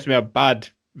tree that gives me a bad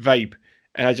vibe,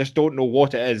 and I just don't know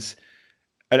what it is.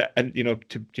 And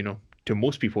to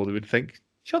most people, they would think,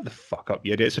 shut the fuck up,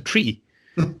 you idiot, it's a tree.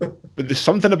 But there's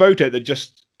something about it that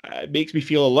just it makes me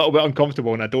feel a little bit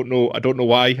uncomfortable, and I don't know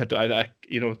why.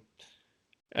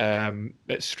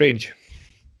 It's strange.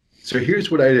 So here's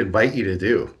what I'd invite you to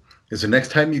do: is the next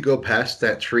time you go past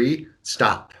that tree,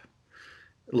 stop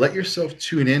let yourself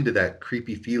tune into that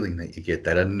creepy feeling that you get,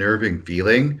 that unnerving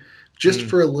feeling, just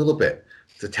for a little bit,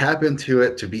 to tap into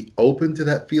it, to be open to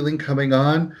that feeling coming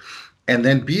on, and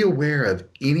then be aware of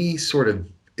any sort of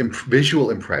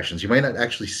visual impressions. You might not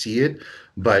actually see it,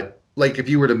 but like if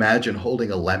you were to imagine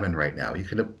holding a lemon right now, you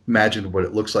can imagine what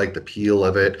it looks like, the peel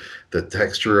of it, the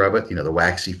texture of it, the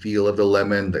waxy feel of the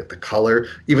lemon, the color,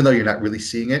 even though you're not really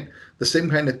seeing it. The same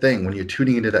kind of thing when you're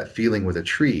tuning into that feeling with a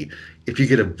tree. If you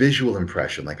get a visual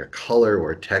impression, like a color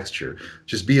or a texture,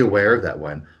 just be aware of that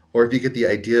one. Or if you get the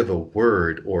idea of a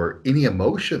word or any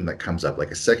emotion that comes up,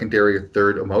 like a secondary or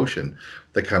third emotion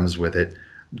that comes with it,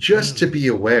 just to be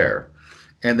aware.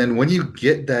 And then when you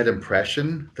get that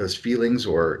impression, those feelings,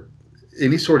 or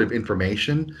any sort of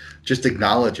information, just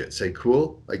acknowledge it. Say,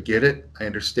 cool, I get it, I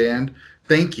understand,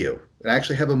 thank you. And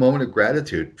actually have a moment of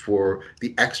gratitude for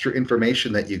the extra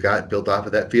information that you got built off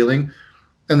of that feeling,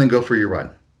 and then go for your run.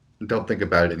 And don't think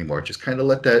about it anymore. Just kind of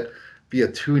let that be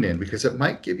a tune in, because it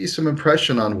might give you some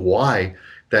impression on why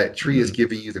that tree is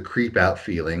giving you the creep out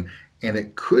feeling, and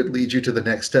it could lead you to the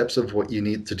next steps of what you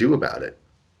need to do about it.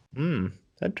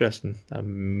 Interesting. I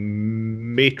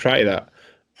may try that.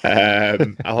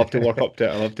 I'll have to work up to it.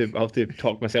 I'll have to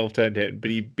talk myself to it and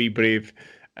be brave.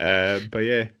 But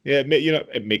yeah,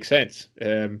 it makes sense.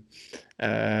 But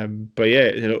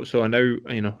yeah, so I know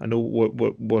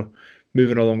we're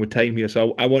moving along with time here.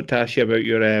 So I want to ask you about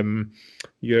your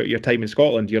time in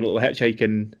Scotland, your little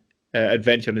hitchhiking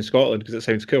adventure in Scotland, because it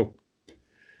sounds cool.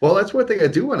 Well, that's one thing I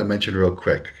do want to mention real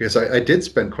quick, because I did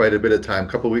spend quite a bit of time, a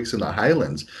couple of weeks in the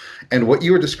Highlands. And what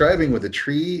you were describing with the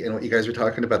tree and what you guys were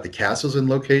talking about, the castles and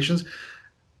locations,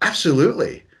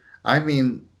 absolutely. I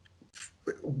mean,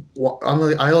 on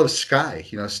the Isle of Skye,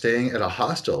 staying at a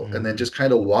hostel and then just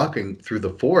kind of walking through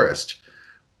the forest.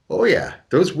 Oh, yeah,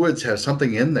 those woods have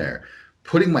something in there.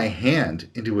 Putting my hand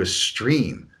into a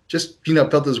stream, just,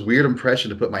 felt this weird impression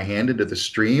to put my hand into the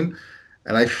stream.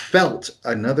 And I felt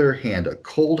another hand, a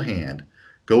cold hand,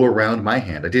 go around my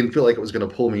hand. I didn't feel like it was going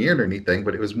to pull me in or anything,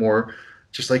 but it was more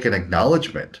just like an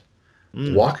acknowledgement.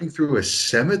 Walking through a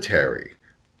cemetery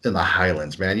in the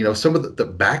Highlands, man. Some of the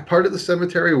back part of the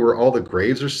cemetery where all the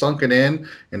graves are sunken in,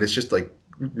 and it's just like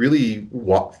really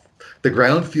the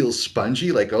ground feels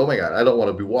spongy. Like, oh my God, I don't want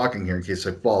to be walking here in case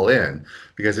I fall in,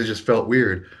 because it just felt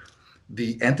weird.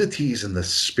 The entities and the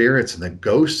spirits and the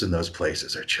ghosts in those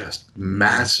places are just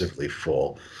massively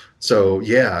full. So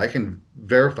yeah, I can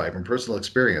verify from personal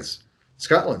experience,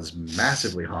 Scotland's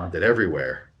massively haunted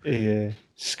everywhere. Yeah,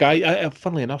 Skye.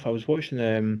 Funnily enough, I was watching.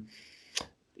 There's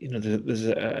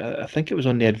I think it was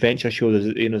on the Adventure Show.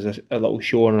 There's a little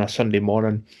show on a Sunday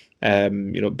morning,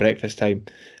 breakfast time,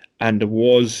 and there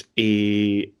was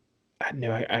I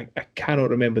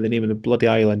cannot remember the name of the bloody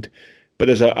island. But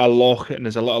there's a loch and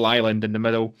there's a little island in the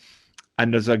middle,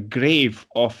 and there's a grave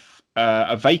of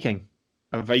a Viking,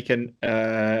 and I can't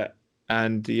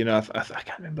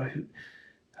remember who.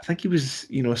 I think he was,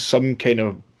 some kind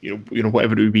of,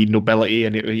 whatever it would be, nobility,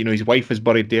 and his wife was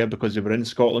buried there because they were in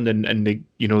Scotland, and they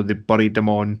buried them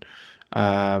on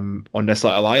this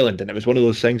little island, and it was one of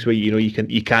those things where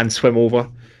you can swim over.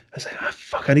 I was like,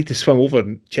 fuck, I need to swim over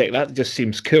and check that. It just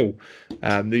seems cool.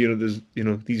 There's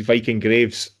these Viking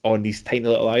graves on these tiny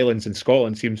little islands in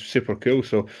Scotland seems super cool.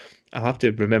 So I'll have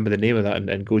to remember the name of that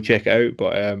and go check it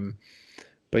out.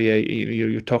 But yeah,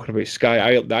 you're talking about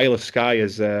Skye. The Isle of Skye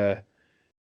is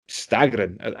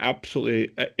staggering. Absolutely,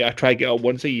 I try to get up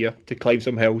once a year to climb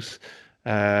some hills.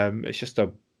 It's just a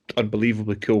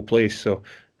unbelievably cool place. So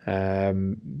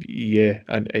yeah,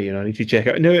 and I need to check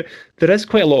it out. Now there is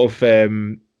quite a lot of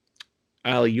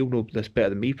Ali, you'll know this better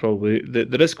than me probably.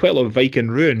 There is quite a lot of Viking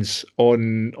ruins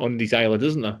on these islands,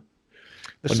 isn't there?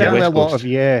 There's certainly a lot of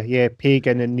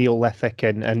pagan and Neolithic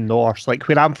and Norse. Like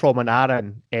where I'm from in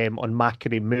Arran, on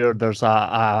Macquarie Moor, there's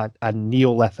a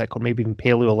Neolithic or maybe even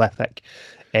Paleolithic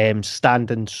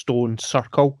standing stone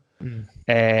circle.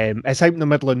 It's out in the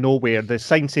middle of nowhere. The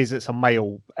sign says it's a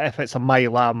mile. If it's a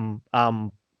mile, I'm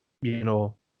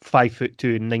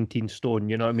 5'2" and 19 stone.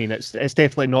 You know what I mean? It's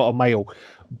definitely not a mile,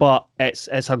 but it's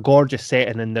a gorgeous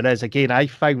setting. And there is, again, I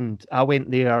went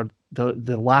there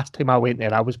the last time I went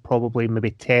there, I was probably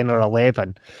maybe 10 or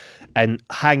 11, and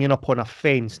hanging up on a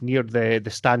fence near the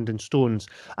standing stones,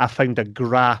 I found a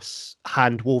grass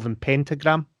hand woven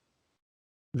pentagram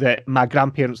that my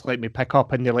grandparents let me pick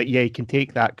up, and they're like, yeah, you can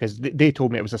take that, because they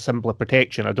told me it was a symbol of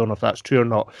protection. I don't know if that's true or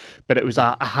not, but it was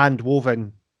a hand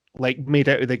woven, like made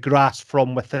out of the grass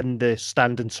from within the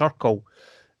standing circle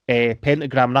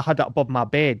pentagram, and I had it above my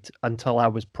bed until I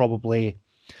was probably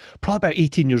about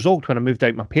 18 years old when I moved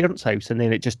out my parents' house, and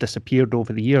then it just disappeared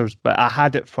over the years. But I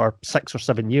had it for 6 or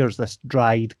 7 years, this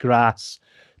dried grass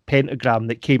pentagram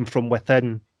that came from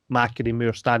within Macquarie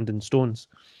Moor Standing Stones.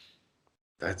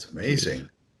 That's amazing.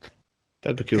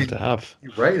 That'd be cool to have.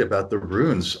 You're right about the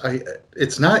runes.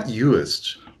 It's not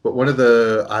Uist, but one of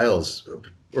the isles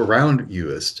around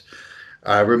Uist.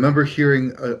 I remember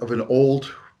hearing of an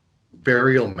old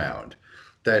burial mound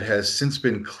that has since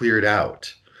been cleared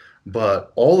out,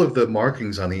 but all of the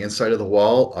markings on the inside of the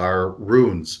wall are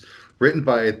runes written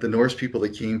by the Norse people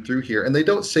that came through here, and they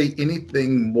don't say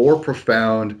anything more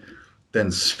profound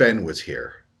than Sven was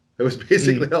here. That was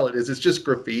basically all it is. It's just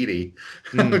graffiti.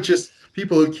 Just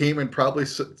people who came and probably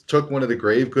took one of the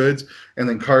grave goods and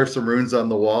then carved some runes on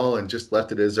the wall and just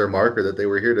left it as their marker that they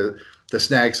were here to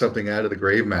snag something out of the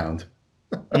grave mound.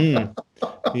 Yeah,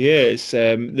 it's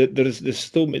there's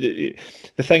still the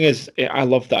thing is, I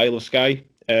love the Isle of Skye.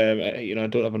 I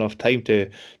don't have enough time to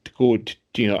go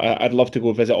to, I'd love to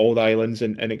go visit all the islands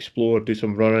and explore, do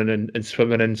some running and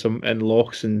swimming in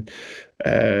lochs and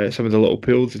some of the little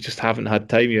pools. I just haven't had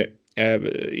time yet. I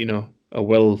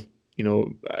will.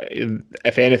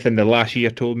 If anything, the last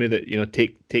year told me that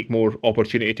take more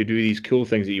opportunity to do these cool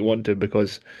things that you want to,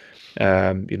 because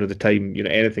the time,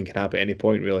 anything can happen at any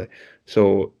point really.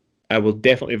 So I will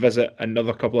definitely visit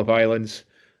another couple of islands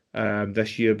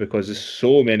this year, because there's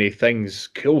so many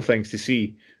cool things to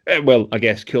see. Well, I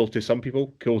guess cool to some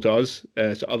people, cool to us.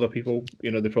 To other people,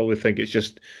 they probably think it's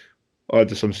just, oh,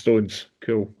 there's some stones,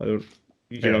 cool. I don't,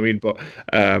 you know what I mean? But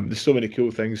there's so many cool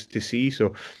things to see.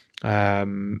 So,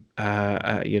 one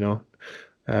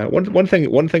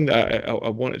thing that I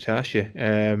wanted to ask you,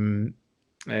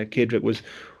 Cédric, was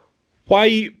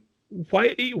why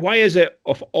is it,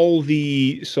 of all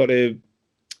the sort of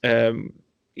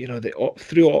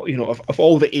of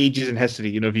all the ages in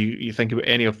history, if you think about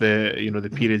any of the the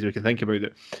periods we can think about,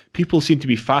 that people seem to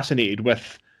be fascinated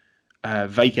with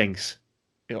Vikings,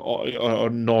 or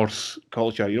Norse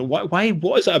culture? Why?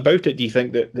 What is it about it, do you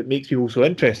think, that makes people so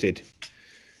interested?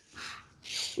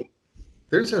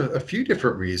 There's a few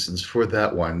different reasons for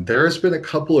that one. There has been a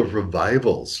couple of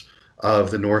revivals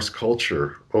of the Norse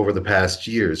culture over the past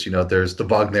years. There's the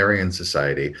Wagnerian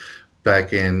Society.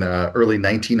 Back in early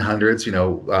 1900s,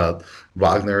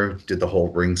 Wagner did the whole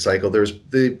Ring cycle.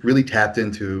 They really tapped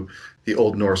into the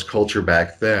old Norse culture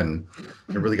back then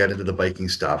and really got into the Viking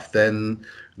stuff. Then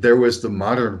there was the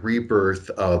modern rebirth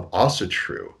of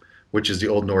Asatru, which is the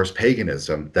old Norse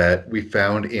paganism that we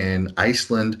found in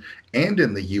Iceland and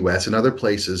in the US and other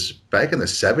places back in the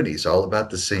 70s, all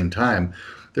about the same time.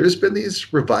 There's been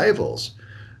these revivals.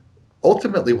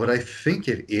 Ultimately, what I think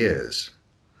it is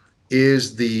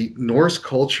the Norse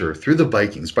culture through the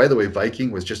Vikings. By the way, Viking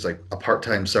was just like a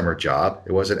part-time summer job.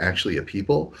 It wasn't actually a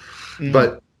people.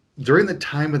 But during the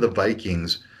time of the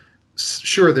Vikings,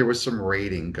 sure, there was some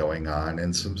raiding going on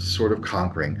and some sort of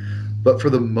conquering. But for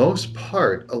the most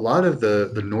part, a lot of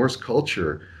the Norse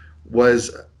culture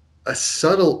was a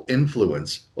subtle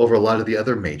influence over a lot of the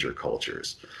other major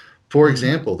cultures. For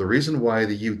example, the reason why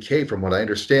the UK, from what I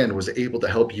understand, was able to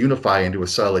help unify into a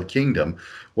solid kingdom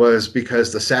was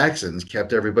because the Saxons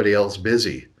kept everybody else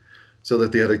busy so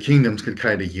that the other kingdoms could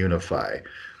kind of unify.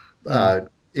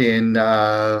 In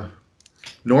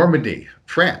Normandy,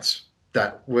 France,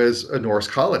 that was a Norse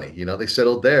colony. They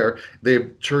settled there. They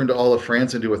turned all of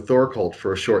France into a Thor cult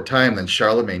for a short time. Then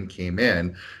Charlemagne came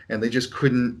in, and they just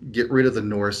couldn't get rid of the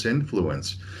Norse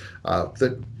influence.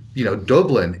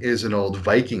 Dublin is an old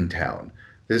Viking town.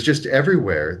 There's just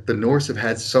everywhere. The Norse have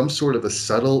had some sort of a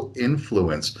subtle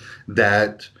influence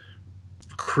that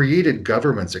created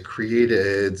governments. It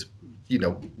created,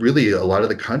 really a lot of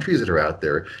the countries that are out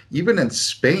there. Even in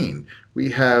Spain,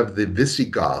 we have the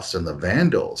Visigoths and the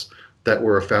Vandals that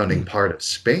were a founding part of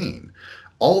Spain.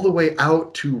 All the way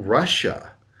out to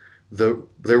Russia,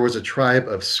 there was a tribe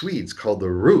of Swedes called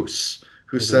the Rus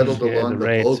who settled along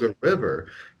the Volga River.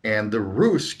 And the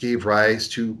Rus gave rise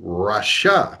to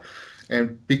Russia.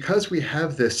 And because we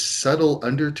have this subtle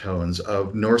undertones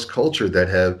of Norse culture that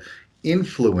have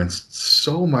influenced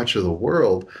so much of the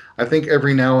world, I think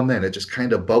every now and then it just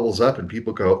kind of bubbles up and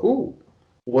people go, ooh,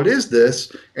 what is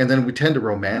this? And then we tend to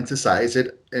romanticize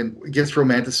it, and it gets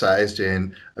romanticized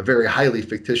in a very highly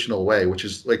fictional way, which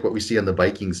is like what we see on the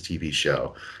Vikings TV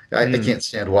show. I can't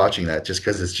stand watching that just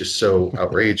because it's just so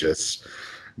outrageous.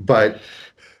 But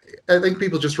I think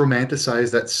people just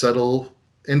romanticize that subtle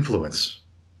influence.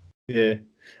 Yeah,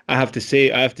 I have to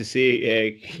say,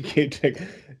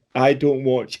 I don't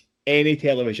watch any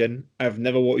television. I've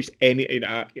never watched any.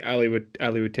 Ali would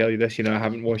tell you this. I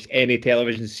haven't watched any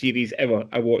television series ever.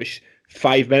 I watched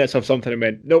 5 minutes of something and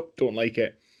went, nope, don't like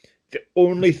it. the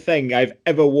only thing I've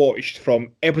ever watched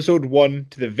from episode 1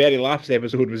 to the very last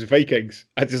episode was Vikings.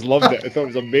 I just loved it. I thought it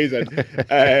was amazing.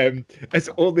 It's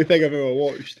the only thing I've ever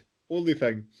watched. Only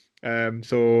thing.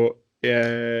 So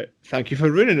thank you for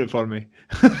ruining it for me.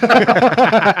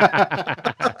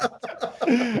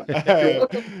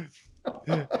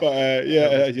 But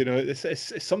you know,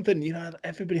 it's something. You know,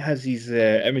 everybody has these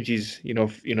images.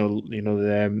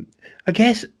 I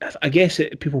guess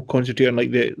people concentrate on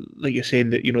like you're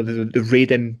saying that the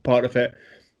raiding part of it,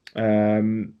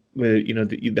 where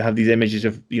they have these images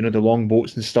of the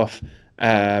longboats and stuff,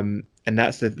 and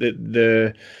that's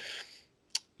the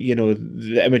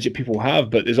image that people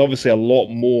have. But there's obviously a lot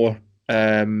more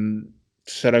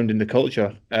surrounding the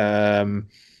culture.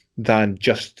 Than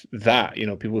just that,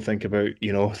 people think about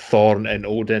Thor and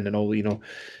Odin and all,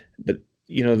 but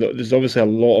there's obviously a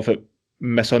lot of it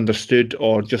misunderstood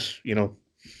or just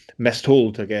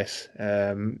mistold, I guess.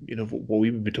 What we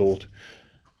would be told.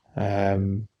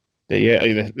 The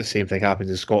same thing happens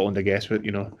in Scotland, I guess. But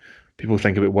people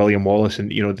think about William Wallace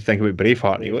and they think about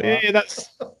Braveheart. And you go,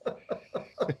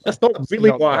 that's not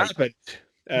really what happened.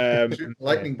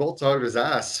 Lightning bolts out of his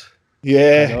ass.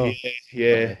 Yeah.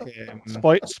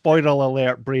 Spoiler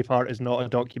alert: Braveheart is not a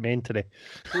documentary.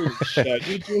 Holy shit, are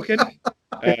you joking?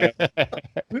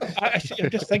 I'm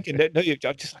just thinking that I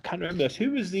can't remember this. Who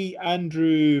was the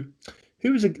Andrew?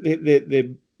 Who was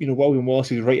the William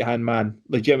Wallace's right hand man,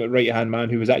 legitimate right hand man,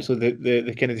 who was actually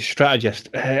the kind of the strategist?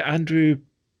 Andrew.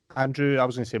 I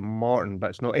was going to say Martin,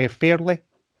 but it's not. Fairley.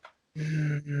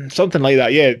 Something like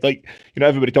that. Yeah,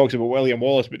 everybody talks about William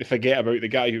Wallace, but they forget about the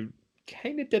guy who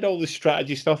kind of did all the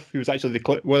strategy stuff. He was actually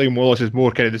William Wallace is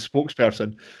more kind of the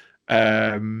spokesperson.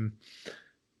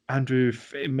 Andrew, it's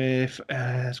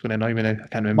going to annoy me now. I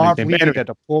can't remember. Marv Levy did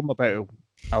a poem about it.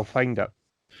 I'll find it.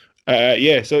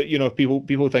 So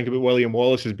people think about William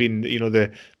Wallace as being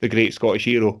the great Scottish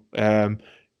hero. But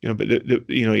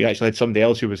he actually had somebody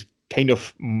else who was kind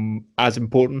of as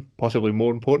important, possibly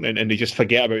more important, and they just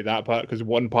forget about that part because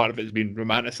one part of it has been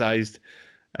romanticized.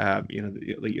 Like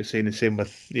you're saying, the same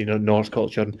with Norse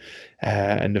culture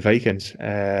and the Vikings.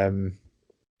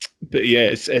 But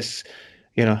yeah, it's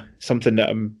something that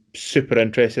I'm super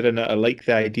interested in. I like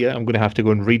the idea. I'm going to have to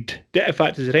go and read. In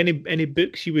fact, is there any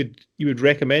books you would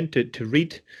recommend to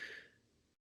read?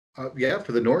 For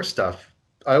the Norse stuff,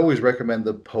 I always recommend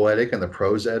the poetic and the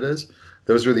prose Eddas.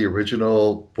 Those are the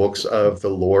original books of the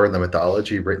lore and the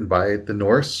mythology written by the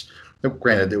Norse.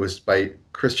 Granted, it was by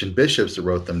Christian bishops that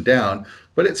wrote them down,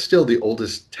 but it's still the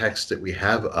oldest text that we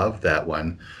have of that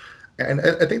one. And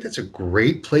I think that's a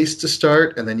great place to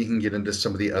start. And then you can get into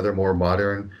some of the other more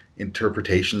modern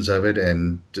interpretations of it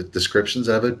and descriptions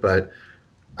of it. But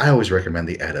I always recommend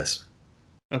the Eddas.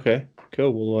 Okay,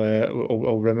 cool.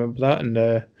 I'll remember that, and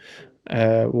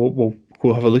we'll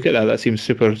have a look at that. That seems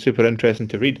super interesting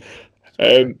to read.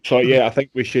 So yeah, I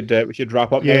think we should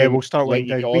wrap up. Yeah, we'll start with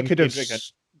we could have.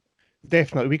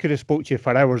 Definitely, we could have spoke to you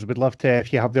for hours. We'd love to,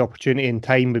 if you have the opportunity and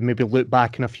time, and maybe look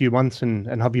back in a few months and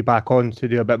have you back on to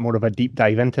do a bit more of a deep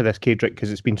dive into this, Cédric,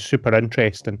 because it's been super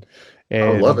interesting.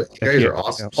 I love it. You guys are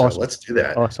awesome. So let's do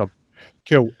that. Awesome.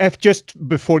 Cool. If just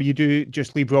before you do,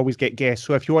 just leave, we always get guests.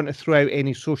 So if you want to throw out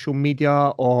any social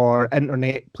media or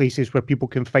internet places where people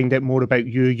can find out more about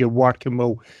you, your work, and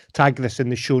we'll tag this in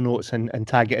the show notes and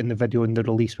tag it in the video and the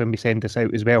release when we send this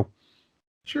out as well.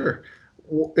 Sure.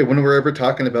 When we're ever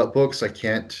talking about books, I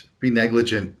can't be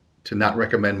negligent to not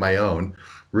recommend my own,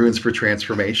 Runes for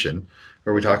Transformation,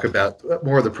 where we talk about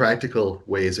more of the practical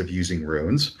ways of using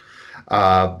runes.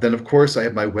 Then, of course, I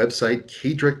have my website,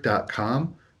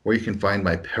 Cédric.com, where you can find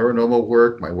my paranormal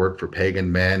work, my work for pagan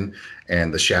men,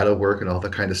 and the shadow work and all the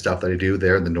kind of stuff that I do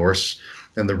there in the Norse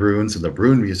and the runes and the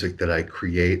rune music that I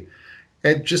create.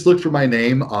 And just look for my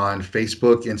name on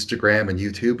Facebook, Instagram, and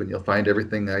YouTube, and you'll find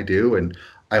everything I do. And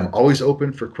I'm always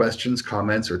open for questions,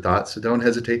 comments, or thoughts, so don't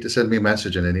hesitate to send me a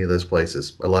message in any of those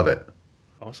places. I love it.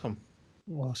 Awesome.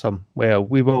 Well,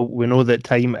 we know that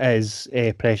time is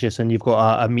precious, and you've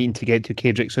got a meeting to get to,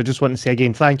 Cédric. So I just want to say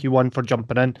again, thank you, one, for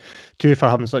jumping in, two, for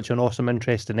having such an awesome,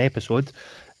 interesting episode.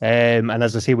 And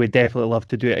as I say, we'd definitely love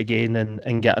to do it again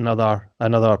and get another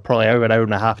probably hour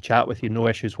and a half chat with you, no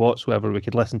issues whatsoever. We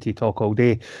could listen to you talk all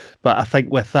day. But I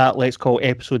think with that, let's call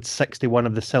episode 61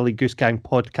 of the Silly Goose Gang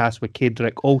podcast with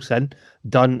Cédric Olsen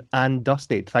done and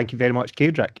dusted. Thank you very much,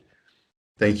 Cédric.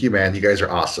 Thank you, man. You guys are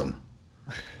awesome.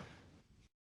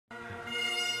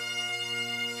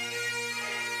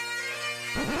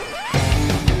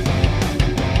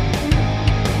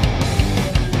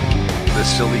 The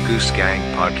Silly Goose Gang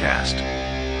Podcast.